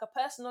well. There's like a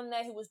person on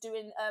there who was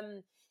doing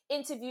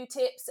interview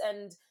tips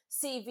and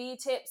CV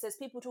tips. There's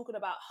people talking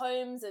about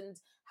homes and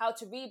how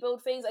to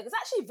rebuild things. Like, it's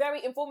actually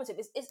very informative.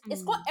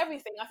 It's got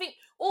everything. I think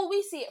all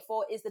we see it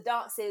for is the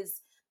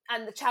dances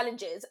and the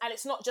challenges, and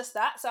it's not just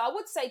that. So I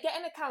would say get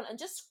an account and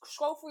just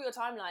scroll through your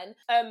timeline.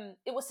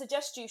 It will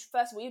suggest you,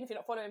 first of all, even if you're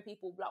not following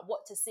people, like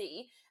what to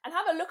see, and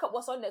have a look at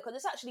what's on there, because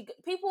it's actually good.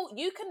 People,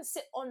 you can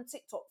sit on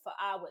TikTok for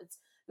hours.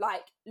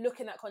 like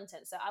looking at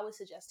content. So I would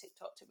suggest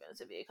TikTok, to be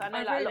honest with you. I know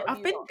like a lot of I've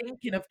you been lot.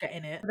 thinking of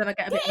getting it, but then I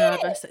get a bit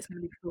nervous that it's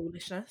going to be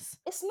foolishness.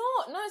 It's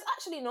not. No, it's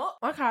actually not.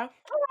 Okay. All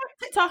right,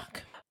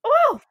 TikTok.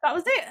 Well, that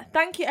was it.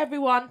 Thank you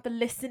everyone for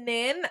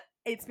listening.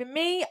 It's been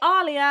me,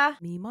 Alia.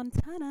 Me,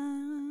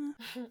 Montana.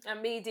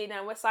 And me, Dina,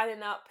 and we're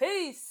signing out.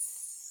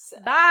 Peace.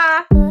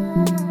 Bye.